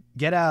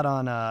 Get Out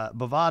on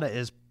Bovada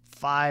is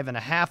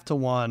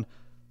 5.5-1.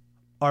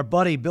 Our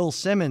buddy Bill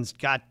Simmons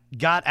got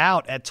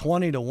out at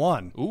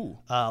 20-1. Ooh.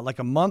 Like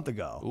a month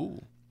ago.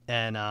 Ooh.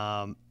 And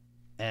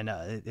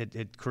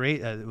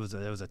it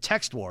was a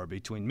text war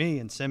between me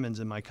and Simmons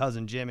and my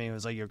cousin Jimmy. It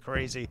was like, you're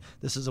crazy.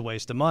 This is a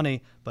waste of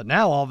money. But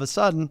now all of a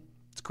sudden,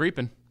 it's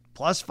creeping.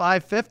 Plus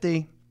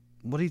 550.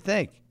 What do you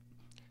think?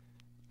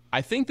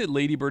 I think that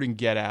Lady Bird and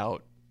Get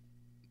Out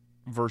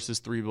versus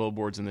 3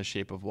 Billboards in the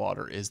Shape of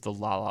Water is the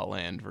La La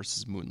Land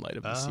versus Moonlight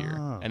of this year.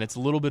 And it's a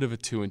little bit of a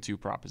 2-and-2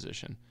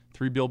 proposition.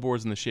 3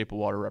 Billboards in the Shape of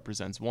Water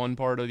represents one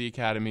part of the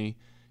Academy.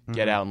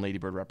 Get Out and Lady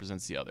Bird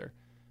represents the other.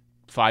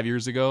 5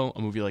 years ago,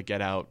 a movie like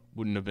Get Out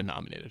wouldn't have been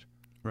nominated.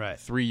 Right.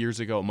 3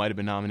 years ago, it might have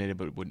been nominated,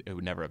 but it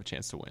would never have a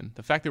chance to win.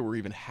 The fact that we're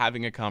even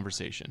having a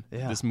conversation,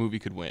 this movie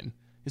could win,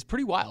 is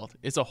pretty wild.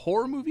 It's a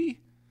horror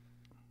movie,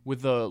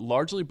 with a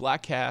largely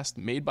black cast,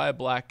 made by a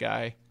black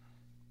guy,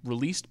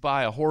 released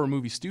by a horror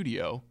movie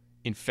studio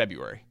in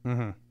February.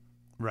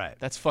 Right.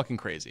 That's fucking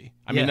crazy.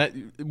 I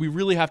mean, we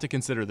really have to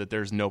consider that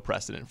there's no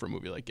precedent for a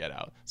movie like Get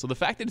Out. So the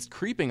fact that it's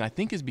creeping, I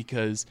think, is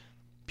because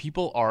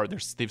people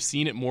they've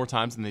seen it more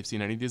times than they've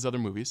seen any of these other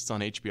movies. It's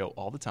on HBO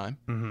all the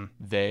time.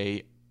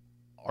 They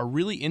are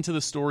really into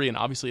the story, and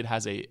obviously it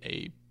has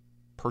a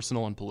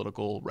personal and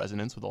political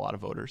resonance with a lot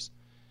of voters.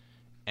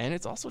 And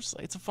it's also just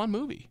it's a fun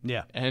movie.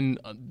 Yeah. And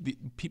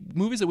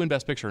movies that win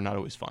Best Picture are not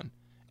always fun,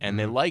 and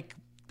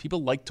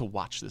people like to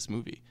watch this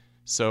movie.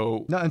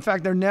 So no, in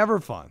fact, they're never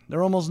fun.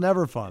 They're almost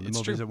never fun. The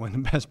movies true. that win the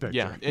Best Picture.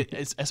 Yeah,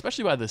 it's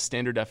especially by the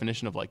standard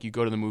definition of like you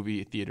go to the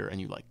movie theater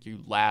and you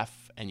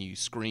laugh and you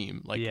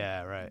scream. Like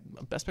yeah, right.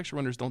 Best Picture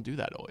winners don't do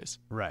that always.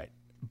 Right.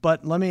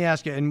 But let me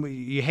ask you, and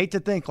you hate to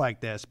think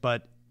like this,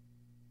 but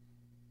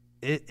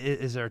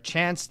is there a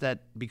chance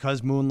that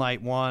because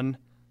Moonlight won,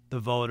 the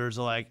voters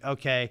are like,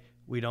 okay,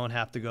 we don't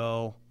have to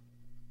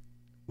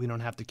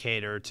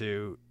cater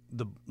to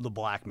the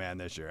black man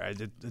this year.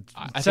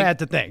 It's sad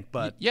to think,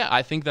 but yeah,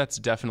 I think that's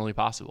definitely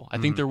possible. I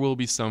think there will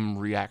be some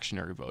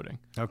reactionary voting.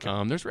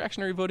 Okay, there's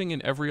reactionary voting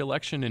in every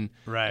election and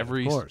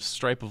every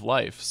stripe of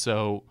life.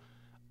 So,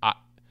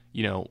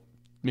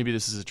 maybe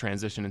this is a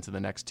transition into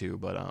the next two,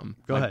 but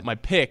go ahead. My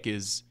pick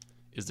is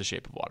The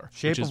Shape of Water.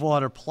 Shape of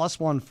Water plus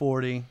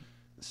 140,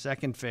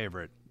 second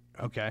favorite.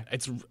 Okay.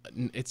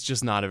 It's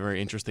just not a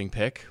very interesting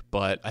pick,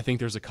 but I think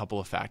there's a couple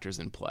of factors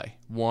in play.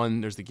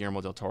 One, there's the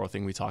Guillermo del Toro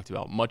thing we talked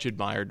about. Much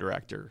admired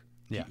director,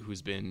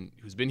 who's been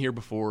here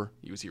before.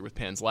 He was here with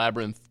Pan's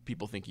Labyrinth.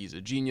 People think he's a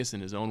genius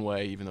in his own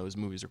way, even though his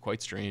movies are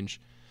quite strange.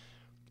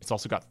 It's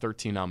also got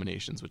 13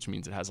 nominations, which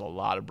means it has a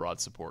lot of broad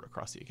support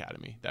across the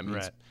Academy. That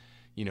means,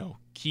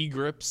 key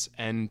grips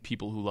and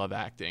people who love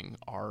acting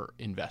are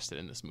invested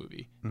in this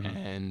movie.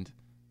 And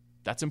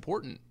that's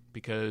important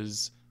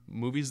because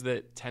movies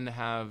that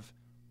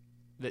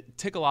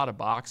tick a lot of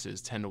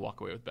boxes tend to walk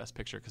away with Best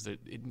Picture because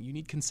you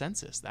need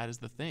consensus. That is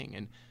the thing.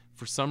 And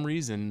for some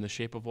reason, The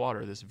Shape of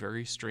Water, this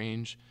very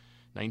strange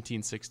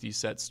 1960s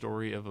set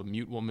story of a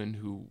mute woman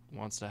who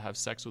wants to have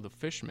sex with a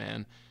fish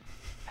man,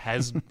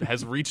 has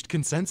reached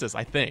consensus,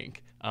 I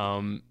think.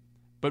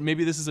 But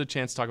maybe this is a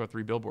chance to talk about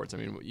Three Billboards. I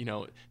mean,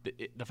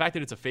 the fact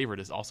that it's a favorite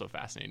is also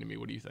fascinating to me.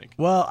 What do you think?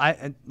 Well,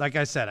 like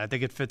I said, I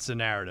think it fits the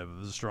narrative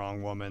of a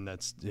strong woman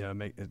that's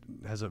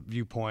has a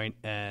viewpoint,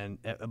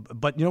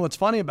 but what's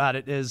funny about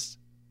it is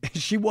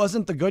she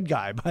wasn't the good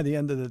guy by the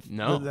end of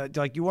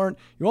you're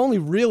only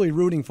really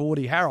rooting for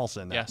Woody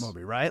Harrelson in that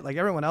movie, right? Like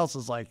everyone else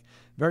is like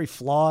very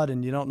flawed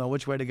and you don't know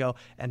which way to go.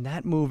 And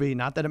that movie,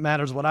 not that it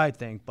matters what I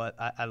think, but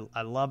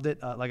I loved it.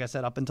 Like I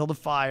said, up until the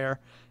fire.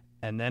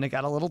 And then it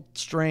got a little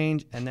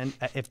strange. And then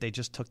if they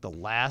just took the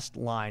last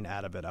line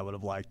out of it, I would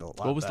have liked it a lot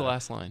better. What was the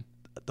last line?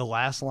 The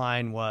last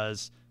line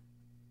was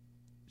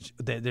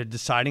they're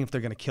deciding if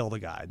they're going to kill the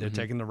guy. They're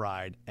taking the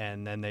ride.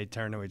 And then they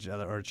turn to each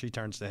other, or she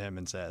turns to him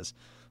and says,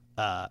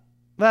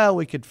 well,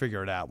 we could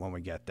figure it out when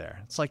we get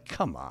there. It's like,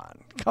 come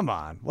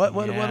on. What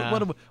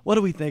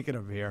are we thinking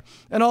of here?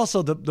 And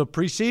also the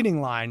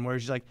preceding line where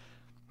she's like,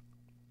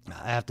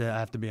 I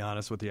have to be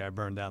honest with you. I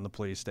burned down the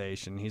police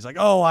station. He's like,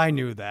 "Oh, I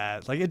knew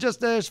that." Like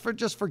there's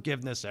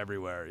forgiveness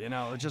everywhere.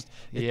 It just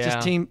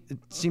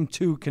seemed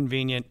too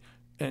convenient,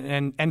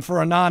 and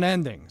for a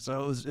non-ending.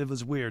 So it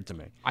was weird to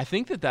me. I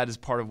think that is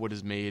part of what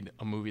has made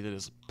a movie that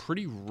is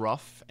pretty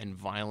rough and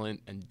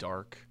violent and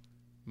dark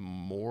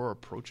more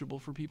approachable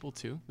for people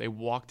too. They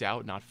walked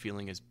out not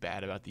feeling as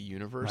bad about the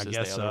universe as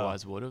they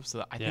otherwise would have.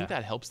 So I think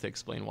that helps to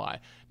explain why.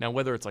 Now,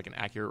 whether it's like an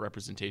accurate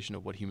representation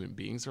of what human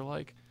beings are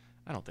like,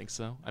 I don't think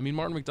so. I mean,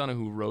 Martin McDonagh,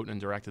 who wrote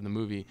and directed the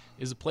movie,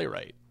 is a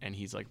playwright, and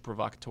he's like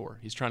provocateur.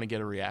 He's trying to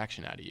get a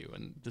reaction out of you,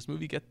 and this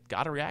movie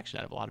got a reaction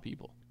out of a lot of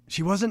people.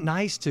 She wasn't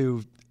nice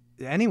to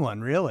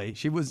anyone, really.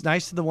 She was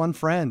nice to the one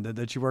friend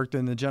that she worked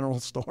in the general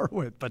store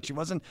with, but she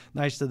wasn't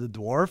nice to the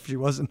dwarf. She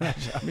wasn't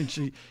nice. I mean,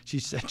 she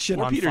set shit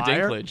on Peter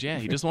fire. Dinklage, yeah,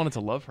 he just wanted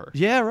to love her.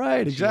 Yeah,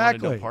 right, exactly.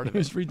 She wanted no part of it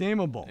was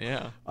redeemable.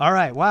 Yeah. All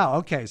right, wow,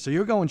 okay, so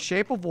you're going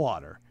Shape of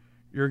Water.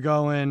 You're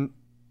going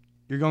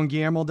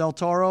Guillermo del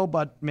Toro,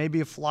 but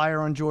maybe a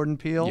flyer on Jordan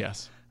Peele.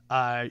 Yes.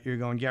 You're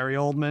going Gary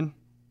Oldman,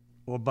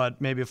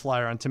 but maybe a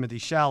flyer on Timothée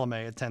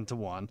Chalamet at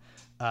 10-1.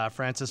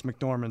 Frances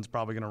McDormand's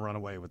probably going to run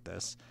away with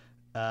this.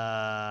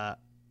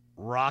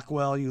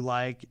 Rockwell you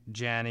like,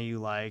 Janney you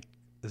like.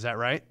 Is that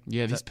right?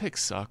 Yeah, these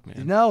picks suck,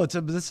 man. No,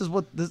 this is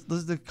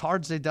the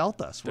cards they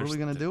dealt us. What are we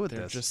going to do with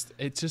this?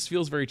 It just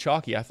feels very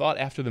chalky. I thought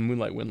after the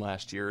Moonlight win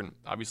last year, and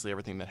obviously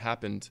everything that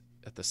happened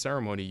at the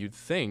ceremony, you'd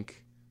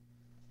think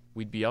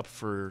we'd be up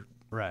for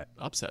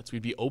upsets.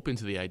 We'd be open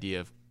to the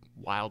idea of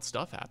wild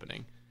stuff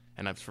happening.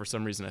 And for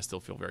some reason, I still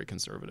feel very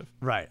conservative.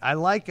 Right.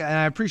 And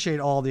I appreciate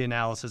all the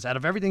analysis. Out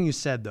of everything you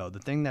said, though, the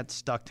thing that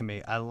stuck to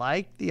me, I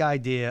like the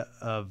idea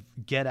of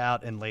Get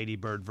Out and Lady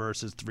Bird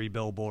versus Three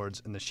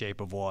Billboards in The Shape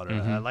of Water.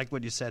 I like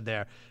what you said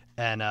there.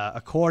 And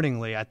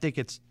accordingly, I think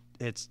it's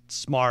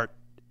smart,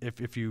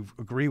 if you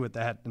agree with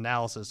that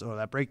analysis or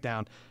that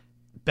breakdown,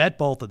 Bet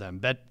both of them.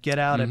 Bet Get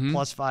Out at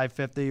plus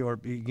 550, or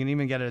you can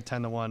even get it at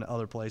 10-1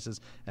 other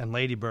places, and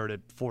Lady Bird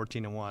at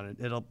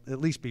 14-1. It'll at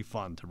least be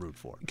fun to root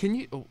for.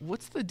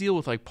 What's the deal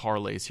with like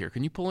parlays here?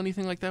 Can you pull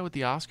anything like that with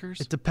the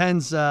Oscars? It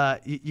depends.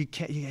 You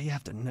can't. You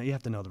have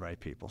to know the right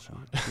people,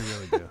 Sean. You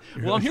really do.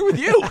 Well, I'm here with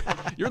you.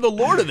 You're the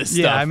lord of this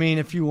stuff. Yeah, I mean,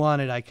 if you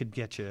wanted, I could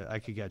get you a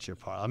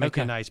parlay. I'll make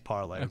you a nice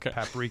parlay. Okay.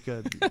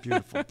 Paprika,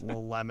 beautiful,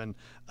 little lemon.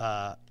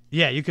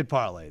 Yeah, you could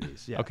parlay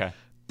these. Yeah. Okay.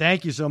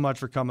 Thank you so much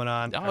for coming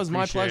on. That was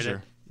my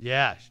pleasure. It.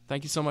 Yeah.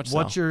 Thank you so much.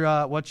 What's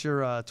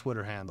your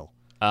Twitter handle?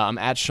 I'm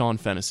at Sean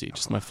Fennessy,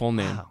 just my full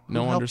name. Wow.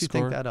 No Who helped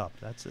underscore. you think that up?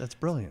 That's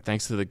brilliant.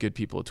 Thanks to the good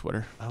people at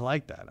Twitter. I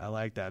like that.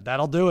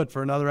 That'll do it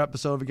for another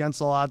episode of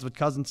Against All Odds with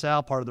Cousin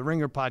Sal, part of the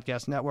Ringer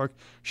Podcast Network.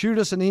 Shoot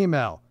us an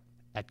email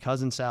at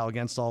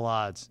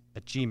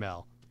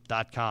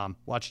cousinsalagainstallodds@gmail.com.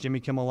 Watch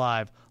Jimmy Kimmel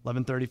Live,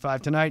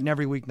 11:35 tonight and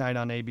every weeknight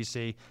on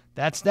ABC.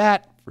 That's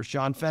that. For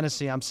Sean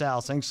Fennessy, I'm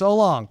Sal saying so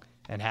long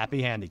and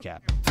happy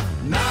handicapping.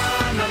 Na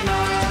na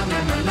na na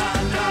na na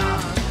na.